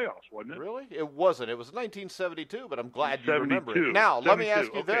the same playoffs, wasn't it? Really? It wasn't. It was 1972, but in Glad you remember it. Now, let me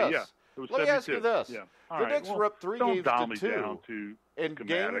ask you this. Yeah. Let me ask you this. Yeah. The Knicks were up 3 games to 2 in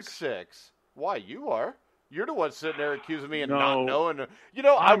Game 6. Why, you are? You're the one sitting there accusing me of not knowing. You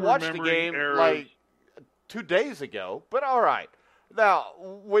know, I watched the game like 2 days ago, but all right. Now,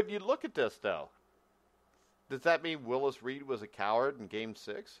 when you look at this, though, does that mean Willis Reed was a coward in Game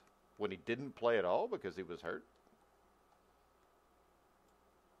 6 when he didn't play at all because he was hurt?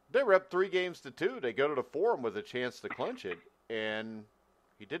 They were up 3 games to 2. They go to the Forum with a chance to clinch it, and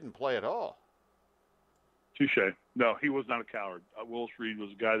he didn't play at all. Touche. No, he was not a coward. Willis Reed was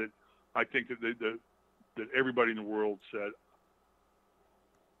a guy that I think that everybody in the world said,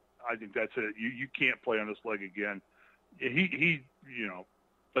 I think that's it. You can't play on this leg again. He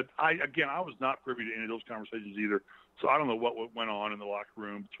but I was not privy to any of those conversations either. So I don't know what went on in the locker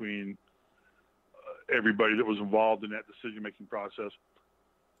room between everybody that was involved in that decision-making process.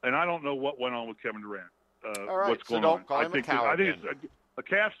 And I don't know what went on with Kevin Durant. All right, what's going so don't on. call him a coward. I think it's a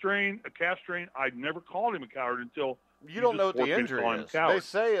calf strain. I never called him a coward until you don't know what the injury is. They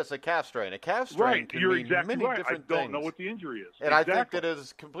say it's a calf strain. A calf strain can mean many different things. I don't know what the injury is. And I think that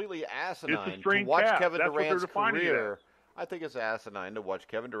is completely asinine to watch Kevin Durant's career. I think it's asinine to watch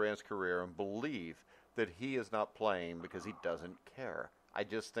Kevin Durant's career and believe that he is not playing because he doesn't care. I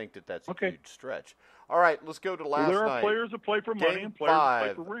just think that that's a huge stretch. All right, let's go to last night. There are players that play for money and players that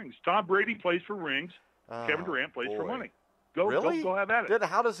play for rings. Tom Brady plays for rings. Kevin Durant plays for money. Go have at it. Then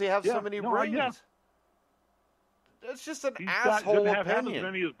how does he have so many rings? Yeah. That's just an asshole opinion. Doesn't have half as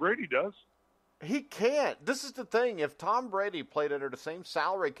many as Brady does. He can't. This is the thing. If Tom Brady played under the same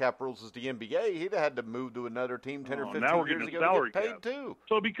salary cap rules as the NBA, he'd have had to move to another team 10 or 15 years ago to get paid too.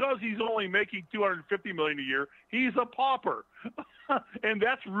 So because he's only making $250 million a year, he's a pauper, and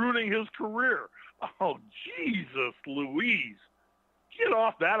that's ruining his career. Oh, Jesus Louise. Get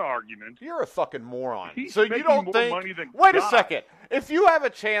off that argument. You're a fucking moron. So you don't think – wait a second. If you have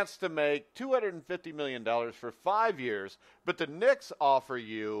a chance to make $250 million for 5 years, but the Knicks offer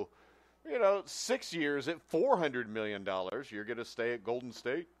you – 6 years at $400 million, you're going to stay at Golden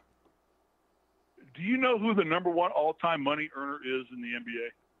State? Do you know who the number one all-time money earner is in the NBA?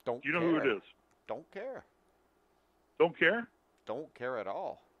 Do you know who it is? Don't care. Don't care? Don't care at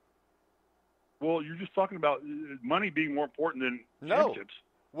all. Well, you're just talking about money being more important than championships.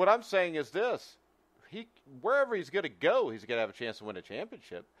 What I'm saying is this. Wherever he's going to go, he's going to have a chance to win a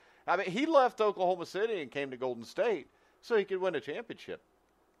championship. I mean, he left Oklahoma City and came to Golden State so he could win a championship.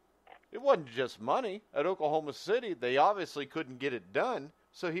 It wasn't just money. At Oklahoma City, they obviously couldn't get it done,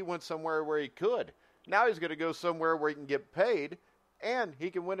 so he went somewhere where he could. Now he's going to go somewhere where he can get paid, and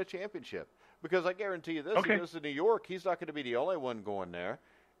he can win a championship. Because I guarantee you this, he goes to New York, he's not going to be the only one going there.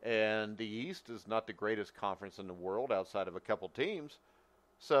 And the East is not the greatest conference in the world outside of a couple teams.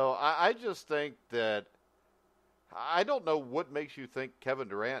 So I just think that I don't know what makes you think Kevin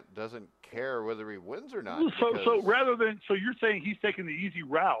Durant doesn't care whether he wins or not. So you're saying he's taking the easy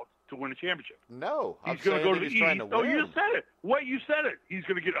route to win a championship? No, he's going to go to the East. Oh, you said it. You said it. He's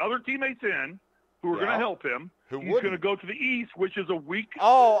going to get other teamates in who are going to help him. He's going to go to the East, which is a weak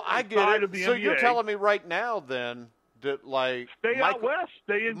I get side it. of the So NBA. You're telling me right now then that stay out west,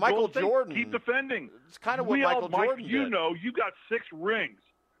 stay in Michael Golden Jordan, State, keep defending. It's kind of what Michael Jordan did. You know, you got 6 rings.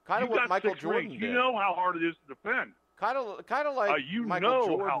 Kind of what Michael Jordan did. You know how hard it is to defend. Kind of like Michael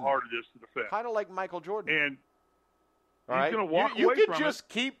Jordan. How hard it is to defend. Kind of like Michael Jordan. And he's going to walk away from it. You could just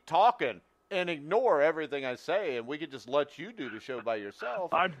keep talking and ignore everything I say, and we could just let you do the show by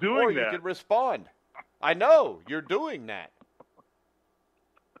yourself. I'm doing or that. Or you could respond. I know. You're doing that.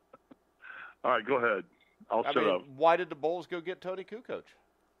 All right, go ahead. I'll shut up. Why did the Bulls go get Tony Kukoc?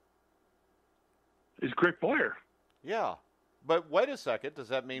 He's a great player. Yeah. But wait a second. Does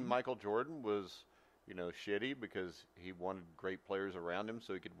that mean Michael Jordan was, shitty because he wanted great players around him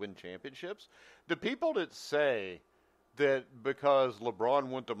so he could win championships? The people that say that because LeBron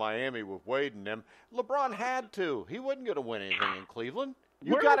went to Miami with Wade and them, LeBron had to. He wasn't going to win anything in Cleveland.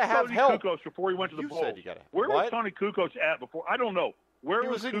 You got to have help. Where was Tony Kukoc before he went to the Bulls? Said you gotta, Where was Tony Kukoc at before? I don't know. Where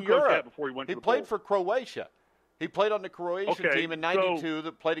was in Kukoc Europe. at before he went to the Bulls? He played for Croatia. He played on the Croatian team in '92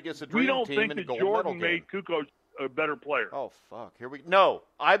 that played against the Dream Team in the gold medal game. We don't think that Jordan made Kukoc a better player. Oh, fuck. No,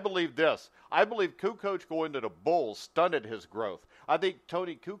 I believe this. I believe Kukoc going to the Bulls stunted his growth. I think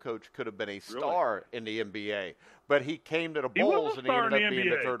Tony Kukoc could have been a star in the NBA, but he came to the Bulls and he ended up being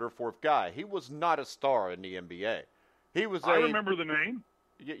the 3rd or 4th guy. He was not a star in the NBA. He was. I remember the name.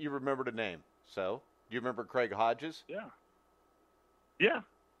 You remember the name. So, do you remember Craig Hodges? Yeah. Yeah.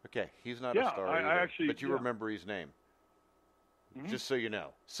 Okay, he's not a star either, but you remember his name. Mm-hmm. Just so you know.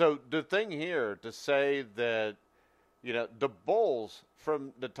 So the thing here to say that, the Bulls,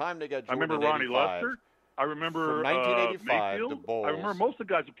 from the time they got Jordan I remember Ronnie Lester. I remember from 1985, Mayfield. the Bulls. I remember most of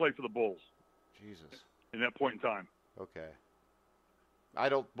the guys who played for the Bulls. Jesus. In that point in time. Okay. I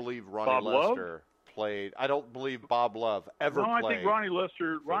don't believe Ronnie Lester played. I don't believe Bob Love ever played. No, I think Ronnie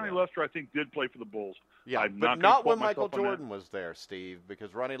Lester, I think, did play for the Bulls. Yeah, but not when Michael Jordan was there, Steve,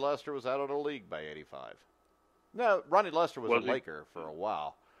 because Ronnie Lester was out of the league by '85. No, Ronnie Lester was a Laker for a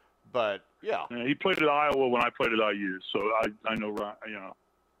while, but yeah. He played at Iowa when I played at IU, so I know Ron.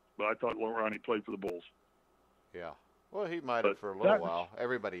 But I thought Ronnie played for the Bulls. Yeah. Well, he might have for a little while.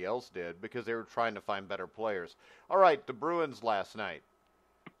 Everybody else did because they were trying to find better players. All right, the Bruins last night.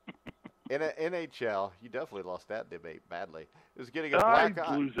 In NHL, you definitely lost that debate badly. It was getting a black eye.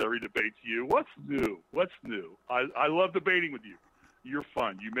 I lose every debate to you. What's new? What's new? I love debating with you. You're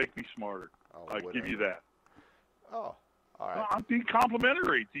fun. You make me smarter. I give you that. Oh, all right. I'm being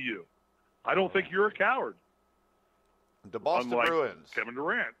complimentary to you. I don't think you're a coward. The Boston Bruins. Kevin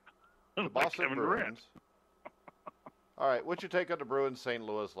Durant. The Boston Bruins. All right, what's your take on the Bruins St.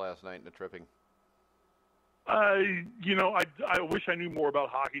 Louis last night in the tripping? I wish I knew more about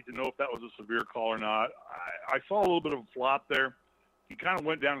hockey to know if that was a severe call or not. I saw a little bit of a flop there. He kind of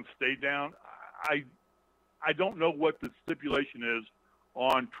went down and stayed down. I don't know what the stipulation is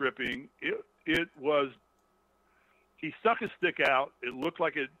on tripping. It was he stuck his stick out. It looked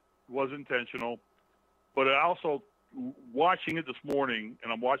like it was intentional, but I also watching it this morning,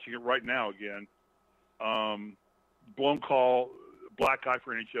 and I'm watching it right now again. Blown call, black eye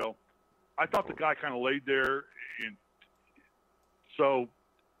for NHL. I thought the guy kind of laid there, and so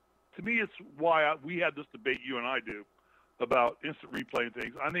to me, it's why we had this debate, you and I do, about instant replay and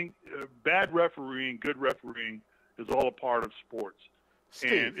things. I think bad refereeing, good refereeing is all a part of sports.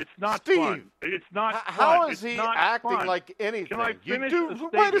 Steve, and it's not fun. It's not fun. How is he acting like anything? Can I finish the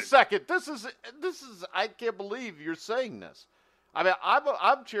statement? Wait a second. This is. I can't believe you're saying this. I mean,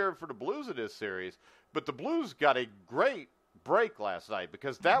 I'm cheering for the Blues in this series, but the Blues got a great break last night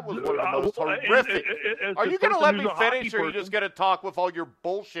because that was one of the most horrific. Are you going to let me finish, or are you just going to talk with all your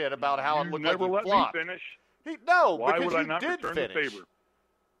bullshit about how it looked like you flopped? You never let me finish. No, Why because would I you not did return finish. the favor?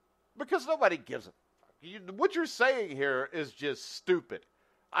 Because nobody gives a fuck. What you're saying here is just stupid.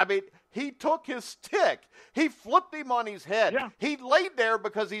 I mean, he took his stick. He flipped him on his head. Yeah. He laid there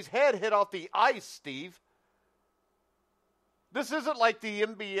because his head hit off the ice, Steve. This isn't like the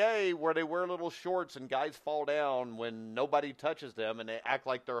NBA where they wear little shorts and guys fall down when nobody touches them and they act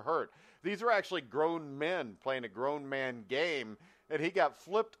like they're hurt. These are actually grown men playing a grown man game, and he got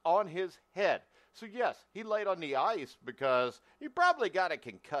flipped on his head. So, yes, he laid on the ice because he probably got a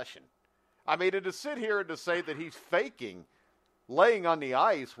concussion. I mean, and to sit here and to say that he's faking laying on the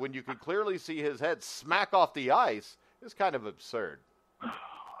ice when you can clearly see his head smack off the ice is kind of absurd. I'm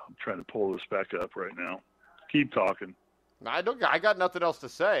trying to pull this back up right now. Keep talking. I got nothing else to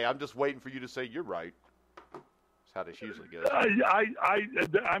say. I'm just waiting for you to say you're right. That's how this usually goes.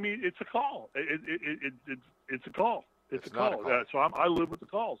 I mean, it's a call. It's a call. It's a call. So I live with the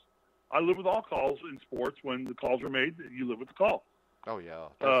calls. I live with all calls in sports. When the calls are made, you live with the call. Oh, yeah.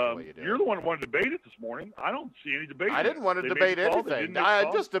 That's the way you do. You're the one who wanted to debate it this morning. I don't see any debate. I didn't want to debate anything.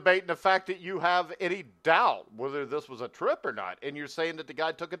 I'm just debating the fact that you have any doubt whether this was a trip or not, and you're saying that the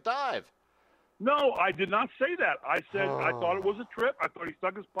guy took a dive. No, I did not say that. I said I thought it was a trip. I thought he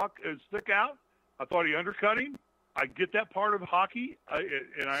stuck his stick out. I thought he undercut him. I get that part of hockey.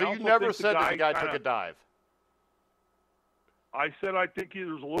 So you never said that the guy took a dive? I said I think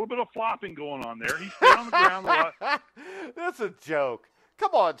there's a little bit of flopping going on there. He stayed on the ground a lot. That's a joke.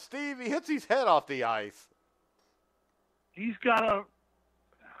 Come on, Steve. He hits his head off the ice. He's got a...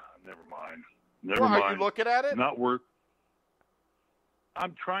 Never mind. Never mind. Are you looking at it? Not worth...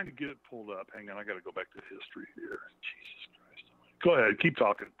 I'm trying to get it pulled up. Hang on. I got to go back to history here. Jesus Christ. Go ahead. Keep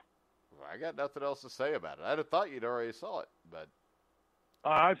talking. Well, I got nothing else to say about it. I'd have thought you'd already saw it, but...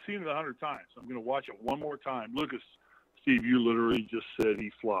 I've seen it 100 times. I'm going to watch it one more time. Lucas, Steve, you literally just said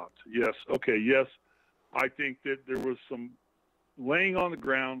he flopped. Yes. Okay. Yes. I think that there was some laying on the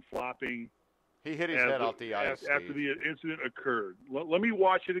ground, flopping. He hit his head off the ice, after the incident occurred. Let me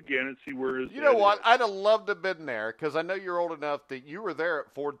watch it again and see where his You know what? is. I'd have loved to have been there because I know you're old enough that you were there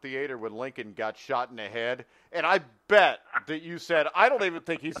at Ford Theater when Lincoln got shot in the head. And I bet that you said, I don't even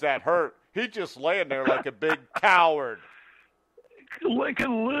think he's that hurt. He's just laying there like a big coward.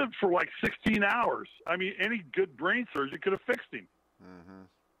 Lincoln lived for like 16 hours. I mean, any good brain surgeon could have fixed him. Mm-hmm.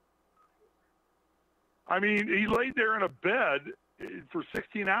 I mean, he laid there in a bed for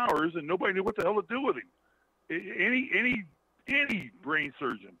 16 hours, and nobody knew what the hell to do with him. Any brain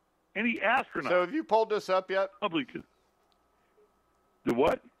surgeon, any astronaut. So have you pulled this up yet? Probably could. The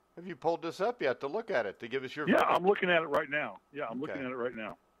what? Have you pulled this up yet to look at it, to give us your Yeah, verdict? I'm looking at it right now. Yeah, I'm looking at it right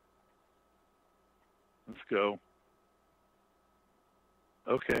now. Let's go.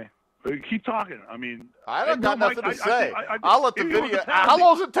 Okay. Keep talking. I mean, I don't got nothing to say. I I'll let the video. How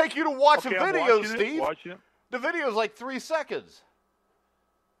long does it take you to watch a video, Steve? Watching it. The video is like 3 seconds.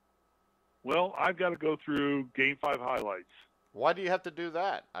 Well, I've got to go through Game 5 highlights. Why do you have to do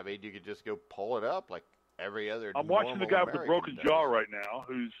that? I mean, you could just go pull it up like every other. I'm watching the guy with the broken jaw right now,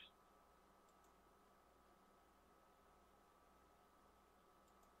 who's.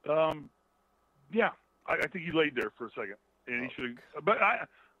 Yeah, I think he laid there for a second, and he should. But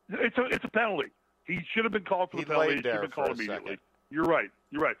it's a penalty. He should have been called for the penalty. He should have been called immediately. You're right.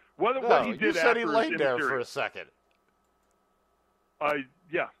 What he did you said he after laid is there immaterial. for a second.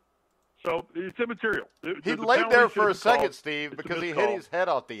 Yeah. So it's immaterial. He laid there for a second, Steve, because he hit his head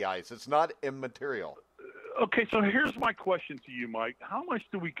off the ice. It's not immaterial. Okay, so here's my question to you, Mike. How much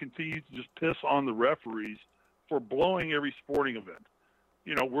do we continue to just piss on the referees for blowing every sporting event?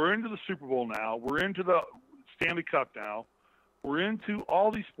 You know, we're into the Super Bowl now. We're into the Stanley Cup now. We're into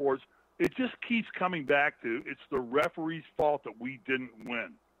all these sports. It just keeps coming back to it's the referee's fault that we didn't win.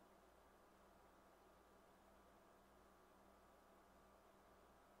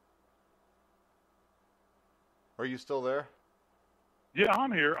 Are you still there? Yeah,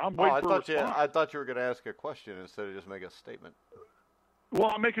 I'm here. I'm waiting for a response. I thought you were going to ask a question instead of just make a statement.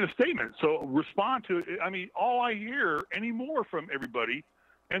 Well, I'm making a statement, so respond to it. I mean, all I hear anymore from everybody,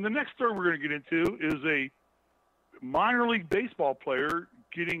 and the next story we're going to get into is a minor league baseball player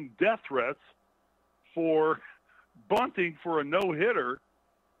getting death threats for bunting for a no-hitter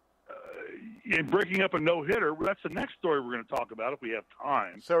and breaking up a no-hitter. Well, that's the next story we're going to talk about if we have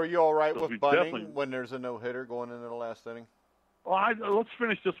time. So are you all right with bunting when there's a no-hitter going into the last inning? Well, let's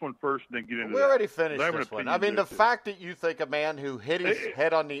finish this one first and then get into We already finished this one. I mean, the fact that you think a man who hit his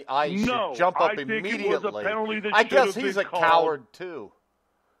head on the ice should jump up immediately. Think it was a penalty that I guess he's a coward, too.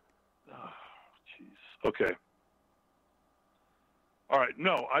 Oh, jeez. Okay. All right.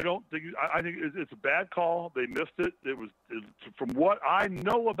 No, I don't think – I think it's a bad call. They missed it. From what I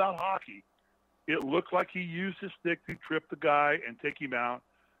know about hockey, it looked like he used his stick to trip the guy and take him out,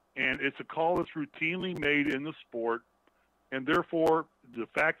 and it's a call that's routinely made in the sport. And therefore, the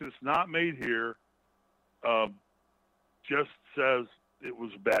fact that it's not made here just says it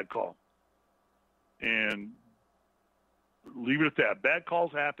was a bad call. And leave it at that. Bad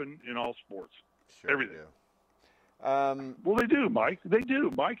calls happen in all sports. Sure. Everything. Well, they do, Mike. They do.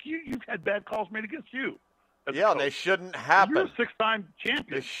 Mike, you've had bad calls made against you. Yeah, and they shouldn't happen. You're a six-time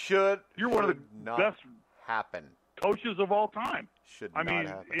champion. They should. You're one of the best happen. Coaches of all time. Should not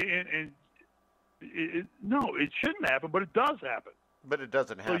happen. No, it shouldn't happen, but it does happen. But it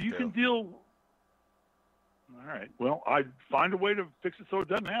doesn't have to. So you can deal. All right. Well, I find a way to fix it so it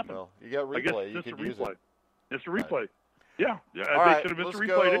doesn't happen. Well, you got replay. You can use it. It's a replay. Right. Yeah. They should have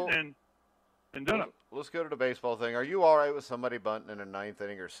replayed it and done it. Let's go to the baseball thing. Are you all right with somebody bunting in a ninth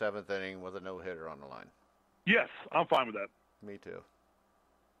inning or seventh inning with a no-hitter on the line? Yes, I'm fine with that. Me too.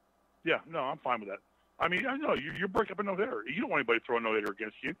 Yeah, no, I'm fine with that. I mean, I know you break up a no-hitter. You don't want anybody throwing a no-hitter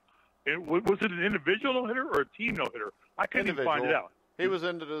against you. Was it an individual no-hitter or a team no-hitter? I couldn't even find it out. He was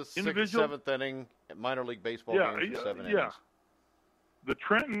into the sixth, seventh inning at minor league baseball games for 7 innings. The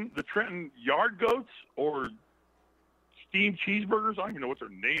Trenton Yard Goats or Steamed Cheeseburgers, I don't even know what their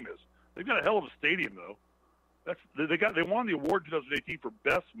name is. They've got a hell of a stadium, though. They won the award 2018 for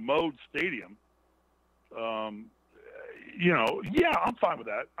best mode stadium. I'm fine with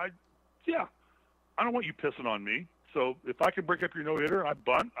that. I don't want you pissing on me. So if I can break up your no-hitter and I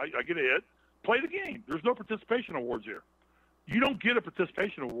bunt, I get a hit, play the game. There's no participation awards here. You don't get a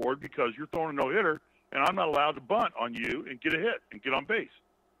participation award because you're throwing a no-hitter and I'm not allowed to bunt on you and get a hit and get on base.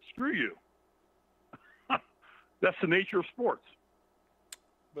 Screw you. That's the nature of sports.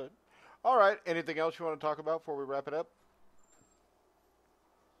 But all right, anything else you want to talk about before we wrap it up?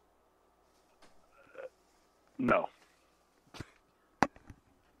 No.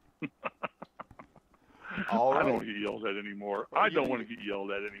 All right. I don't want to get yelled at anymore. I don't want to get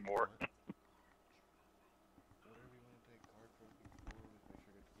yelled at anymore.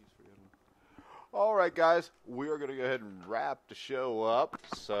 All right, guys, we are going to go ahead and wrap the show up.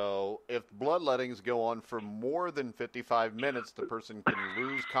 So if bloodlettings go on for more than 55 minutes, the person can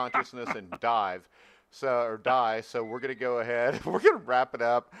lose consciousness and die. So we're going to go ahead. We're going to wrap it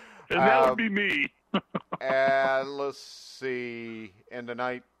up. And that would be me. And let's see. And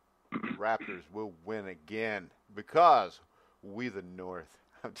tonight, the Raptors will win again because we the North.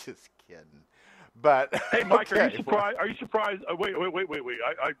 I'm just kidding. But hey, Mike, are you surprised? Are you surprised? Wait.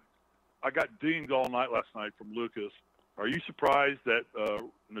 I got dinged all night last night from Lucas. Are you surprised that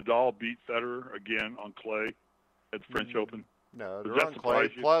Nadal beat Federer again on clay at the French Open? No, they're on clay.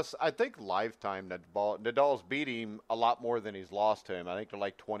 Plus, I think lifetime Nadal's beat him a lot more than he's lost to him. I think they're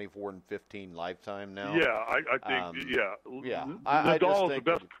like 24-15 lifetime now. Yeah, I think. Yeah. Nadal is the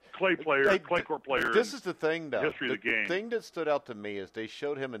best clay court player. This is the thing, though. History of the game. The thing that stood out to me is they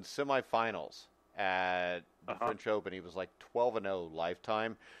showed him in semifinals at the French Open. He was like 12-0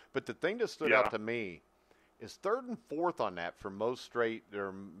 lifetime. But the thing that stood out to me is third and fourth on that for most straight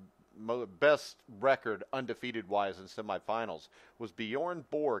or best record undefeated-wise in semifinals was Bjorn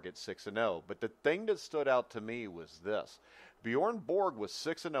Borg at 6-0. But the thing that stood out to me was this. Bjorn Borg was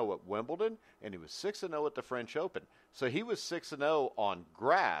 6-0 at Wimbledon, and he was 6-0 at the French Open. So he was 6-0 on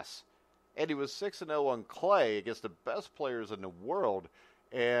grass, and he was 6-0 on clay against the best players in the world,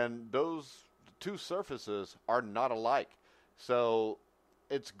 and those two surfaces are not alike. So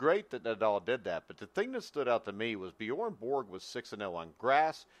it's great that Nadal did that, but the thing that stood out to me was Bjorn Borg was 6-0 on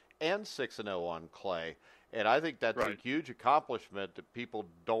grass and 6-0 on clay, and I think that's a huge accomplishment that people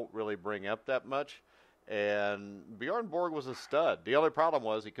don't really bring up that much. And Bjorn Borg was a stud. The only problem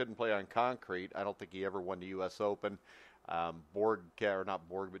was he couldn't play on concrete. I don't think he ever won the U.S. Open. John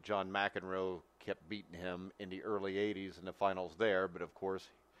McEnroe kept beating him in the early 80s in the finals there, but of course,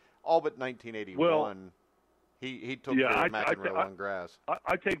 all but 1981, he took McEnroe on grass.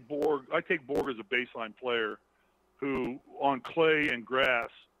 I take Borg as a baseline player who, on clay and grass,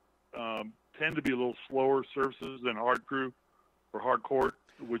 tend to be a little slower surfaces than hard crew or hard court,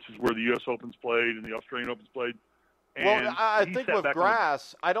 which is where the U.S. Open's played and the Australian Open's played. And well, I think with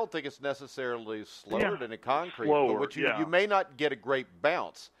grass, I don't think it's necessarily slower than a concrete. But you may not get a great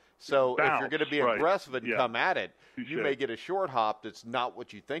bounce. So if you're going to be aggressive and come at it, you may get a short hop that's not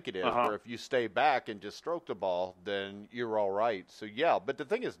what you think it is. Or if you stay back and just stroke the ball, then you're all right. So, but the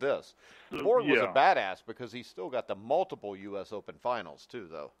thing is this. Borg was a badass because he still got the multiple U.S. Open finals, too,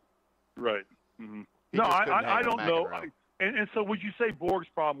 though. Right. Mm-hmm. No, I don't know. And so would you say Borg's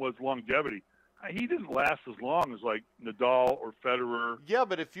problem was longevity? He didn't last as long as, like, Nadal or Federer. Yeah,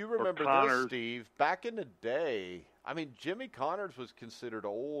 but if you remember this, Steve, back in the day, I mean, Jimmy Connors was considered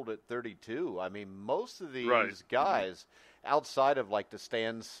old at 32. I mean, most of these guys, outside of, like, the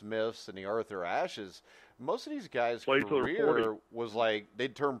Stan Smiths and the Arthur Ashes, most of these guys' career was like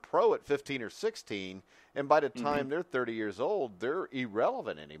they'd turn pro at 15 or 16, and by the time they're 30 years old, they're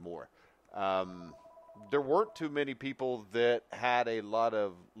irrelevant anymore. There weren't too many people that had a lot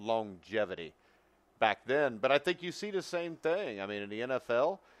of longevity back then, but I think you see the same thing. I mean, in the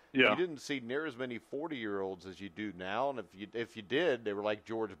NFL, you didn't see near as many 40-year-olds as you do now, and if you did, they were like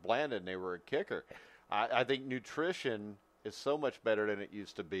George Blandon, they were a kicker. I think nutrition is so much better than it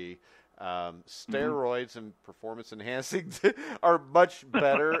used to be. Steroids and performance enhancing are much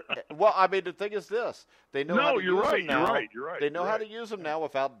better. Well, I mean, the thing is this. They know how to use them now. You're right. They know how to use them now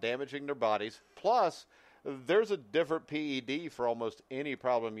without damaging their bodies. Plus, there's a different PED for almost any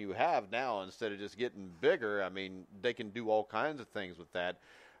problem you have now. Instead of just getting bigger, I mean, they can do all kinds of things with that.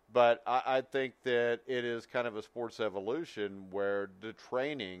 But I think that it is kind of a sports evolution where the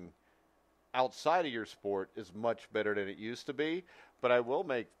training outside of your sport is much better than it used to be. But I will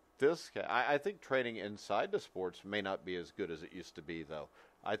make this, I think training inside the sports may not be as good as it used to be, though.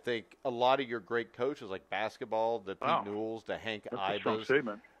 I think a lot of your great coaches, like basketball, the Pete Newells, the Hank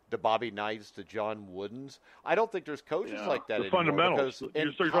Ibas, the Bobby Knights, the John Woodens, I don't think there's coaches like that anymore. Fundamentals.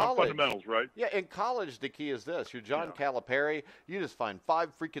 You're talking fundamentals, right? Yeah, in college, the key is this. You're John Calipari. You just find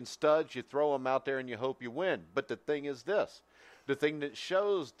 5 freaking studs, you throw them out there, and you hope you win. But the thing is this. The thing that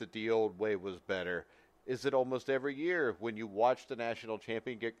shows that the old way was better is that almost every year when you watch the national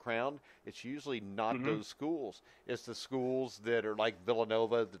champion get crowned, it's usually not those schools. It's the schools that are like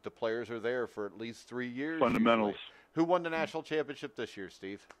Villanova that the players are there for at least 3 years. Fundamentals. Usually. Who won the national championship this year,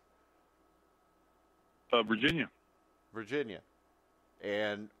 Steve? Virginia.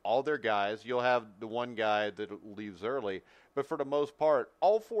 And all their guys, you'll have the one guy that leaves early, but for the most part,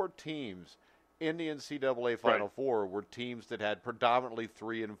 all 4 teams in the NCAA Final Four were teams that had predominantly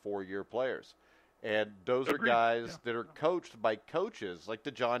 3- and 4-year players. And those are guys that are coached by coaches like the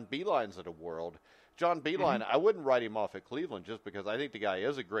John Beilines of the world. John Beilein, I wouldn't write him off at Cleveland just because I think the guy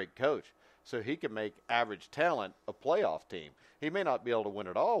is a great coach. So he can make average talent a playoff team. He may not be able to win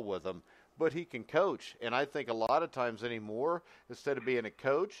it all with them, but he can coach. And I think a lot of times anymore, instead of being a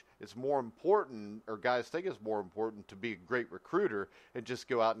coach, it's more important, or guys think it's more important to be a great recruiter and just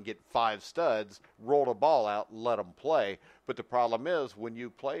go out and get 5 studs, roll the ball out, and let them play. But the problem is when you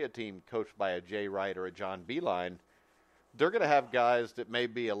play a team coached by a Jay Wright or a John Beilein, they're going to have guys that may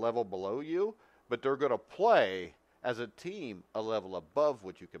be a level below you, but they're going to play as a team a level above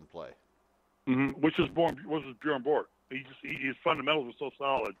what you can play. Which was Bjorn Borg. His fundamentals were so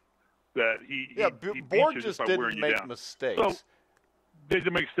solid that he Borg just didn't make mistakes. So they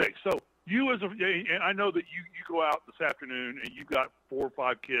didn't make mistakes. So you and I know that you go out this afternoon and you've got 4 or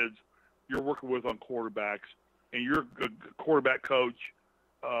 5 kids you're working with on quarterbacks, and you're a quarterback coach,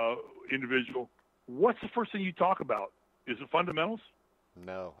 individual. What's the first thing you talk about? Is it fundamentals?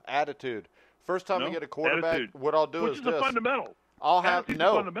 No, attitude. First time we get a quarterback, what I'll do is this. Which is a fundamental. I'll have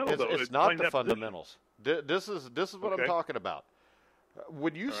it's not the fundamentals. This is what I'm talking about.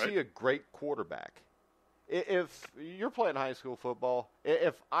 When you see a great quarterback, if you're playing high school football,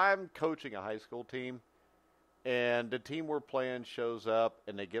 if I'm coaching a high school team and the team we're playing shows up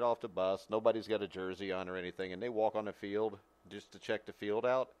and they get off the bus, nobody's got a jersey on or anything, and they walk on the field just to check the field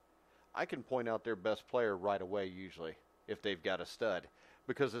out, I can point out their best player right away usually if they've got a stud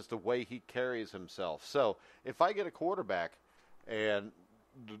because it's the way he carries himself. So if I get a quarterback and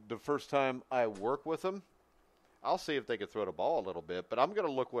the first time I work with them, I'll see if they can throw the ball a little bit, but I'm going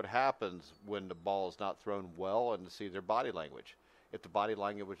to look what happens when the ball is not thrown well and to see their body language. If the body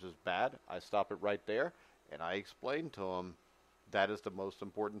language is bad, I stop it right there, and I explain to them that is the most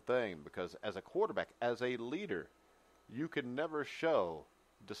important thing because as a quarterback, as a leader, you can never show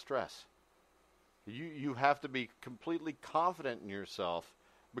distress. You have to be completely confident in yourself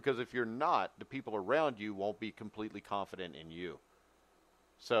because if you're not, the people around you won't be completely confident in you.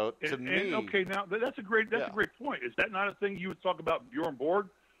 So to me, okay, now that's a great point. Is that not a thing you would talk about Bjorn Borg?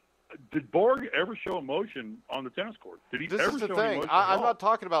 Did Borg ever show emotion on the tennis court? Did he ever show emotion? This is the thing. I'm not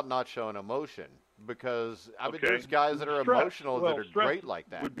talking about not showing emotion because I mean there's guys that are emotional that are great like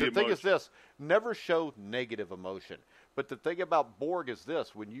that. The thing is this: never show negative emotion. But the thing about Borg is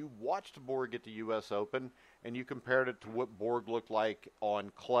this: when you watched Borg at the U.S. Open and you compared it to what Borg looked like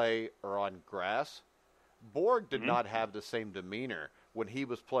on clay or on grass, Borg did not have the same demeanor when he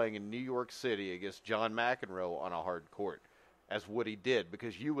was playing in New York City against John McEnroe on a hard court as what he did,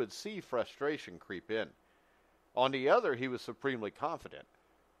 because you would see frustration creep in. On the other, he was supremely confident.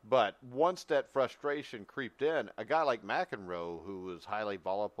 But once that frustration creeped in, a guy like McEnroe, who was highly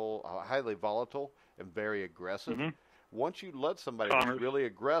volatile and very aggressive, once you let somebody who's really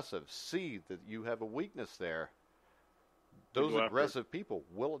aggressive see that you have a weakness there, those aggressive people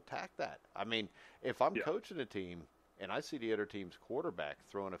will attack that. I mean, if I'm coaching a team and I see the other team's quarterback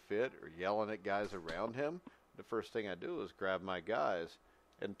throwing a fit or yelling at guys around him, the first thing I do is grab my guys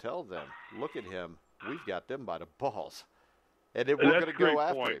and tell them, look at him, we've got them by the balls. And then we're going to go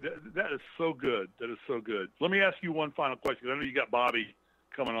after him. That is so good. That is so good. Let me ask you one final question. I know you got Bobby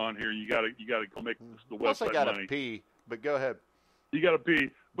coming on here. You got to go make the website Plus I got money. To pee, but go ahead. You got to pee.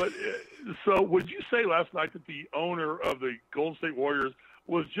 But so would you say last night that the owner of the Golden State Warriors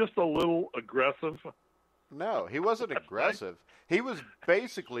was just a little aggressive? No, he wasn't aggressive. He was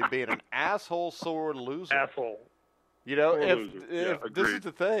basically being an asshole, sore loser. Asshole. You know, if this is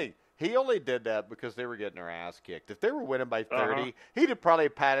the thing. He only did that because they were getting their ass kicked. If they were winning by 30, he'd have probably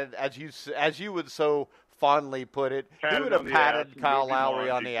patted, as you would so fondly put it, he would have patted Kyle Lowry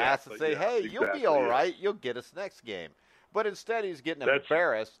on the ass and say, hey, you'll be all right. You'll get us next game. But instead, he's getting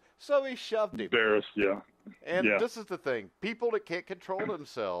embarrassed, so he shoved him. Embarrassed, yeah. And this is the thing. People that can't control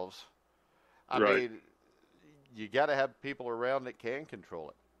themselves, I mean, you got to have people around that can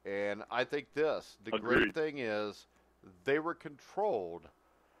control it. And I think the great thing is they were controlled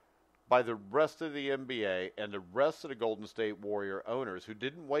by the rest of the NBA and the rest of the Golden State Warrior owners who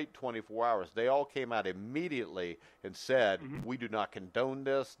didn't wait 24 hours. They all came out immediately and said, we do not condone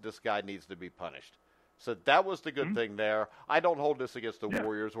this. This guy needs to be punished. So that was the good thing there. I don't hold this against the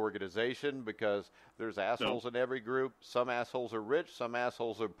Warriors organization because there's assholes in every group. Some assholes are rich, some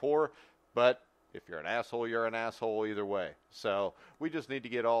assholes are poor. But if you're an asshole, you're an asshole either way. So we just need to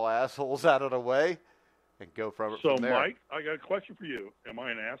get all assholes out of the way and go from there. So, Mike, I got a question for you. Am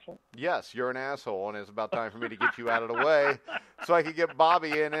I an asshole? Yes, you're an asshole, and it's about time for me to get you out of the way so I can get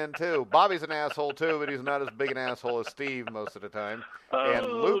Bobby in too. Bobby's an asshole, too, but he's not as big an asshole as Steve most of the time. And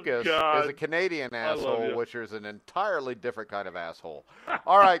Lucas is a Canadian asshole, which is an entirely different kind of asshole.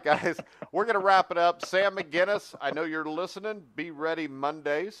 All right, guys, we're going to wrap it up. Sam McGinnis, I know you're listening. Be ready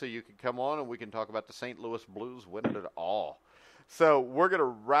Monday so you can come on and we can talk about the St. Louis Blues winning it all. So we're going to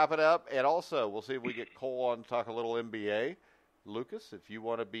wrap it up, and also we'll see if we get Cole on to talk a little NBA. Lucas, if you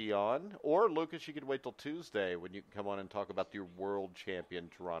want to be on, or Lucas, you can wait till Tuesday when you can come on and talk about your world champion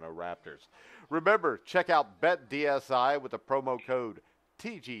Toronto Raptors. Remember, check out BetDSI with the promo code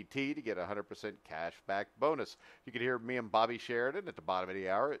TGT to get a 100% cash back bonus. You can hear me and Bobby Sheridan at the bottom of the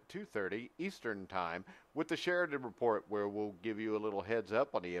hour at 2:30 Eastern Time with the Sheridan Report, where we'll give you a little heads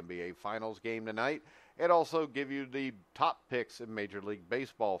up on the NBA Finals game tonight and also give you the top picks in Major League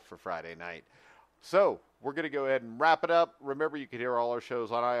Baseball for Friday night. So we're going to go ahead and wrap it up. Remember, you can hear all our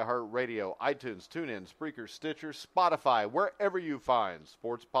shows on iHeartRadio, iTunes, TuneIn, Spreaker, Stitcher, Spotify, wherever you find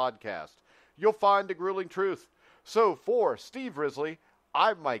sports podcast. You'll find the grueling truth. So for Steve Risley,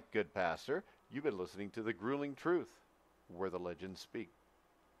 I'm Mike Goodpaster. You've been listening to The Grueling Truth, where the legends speak.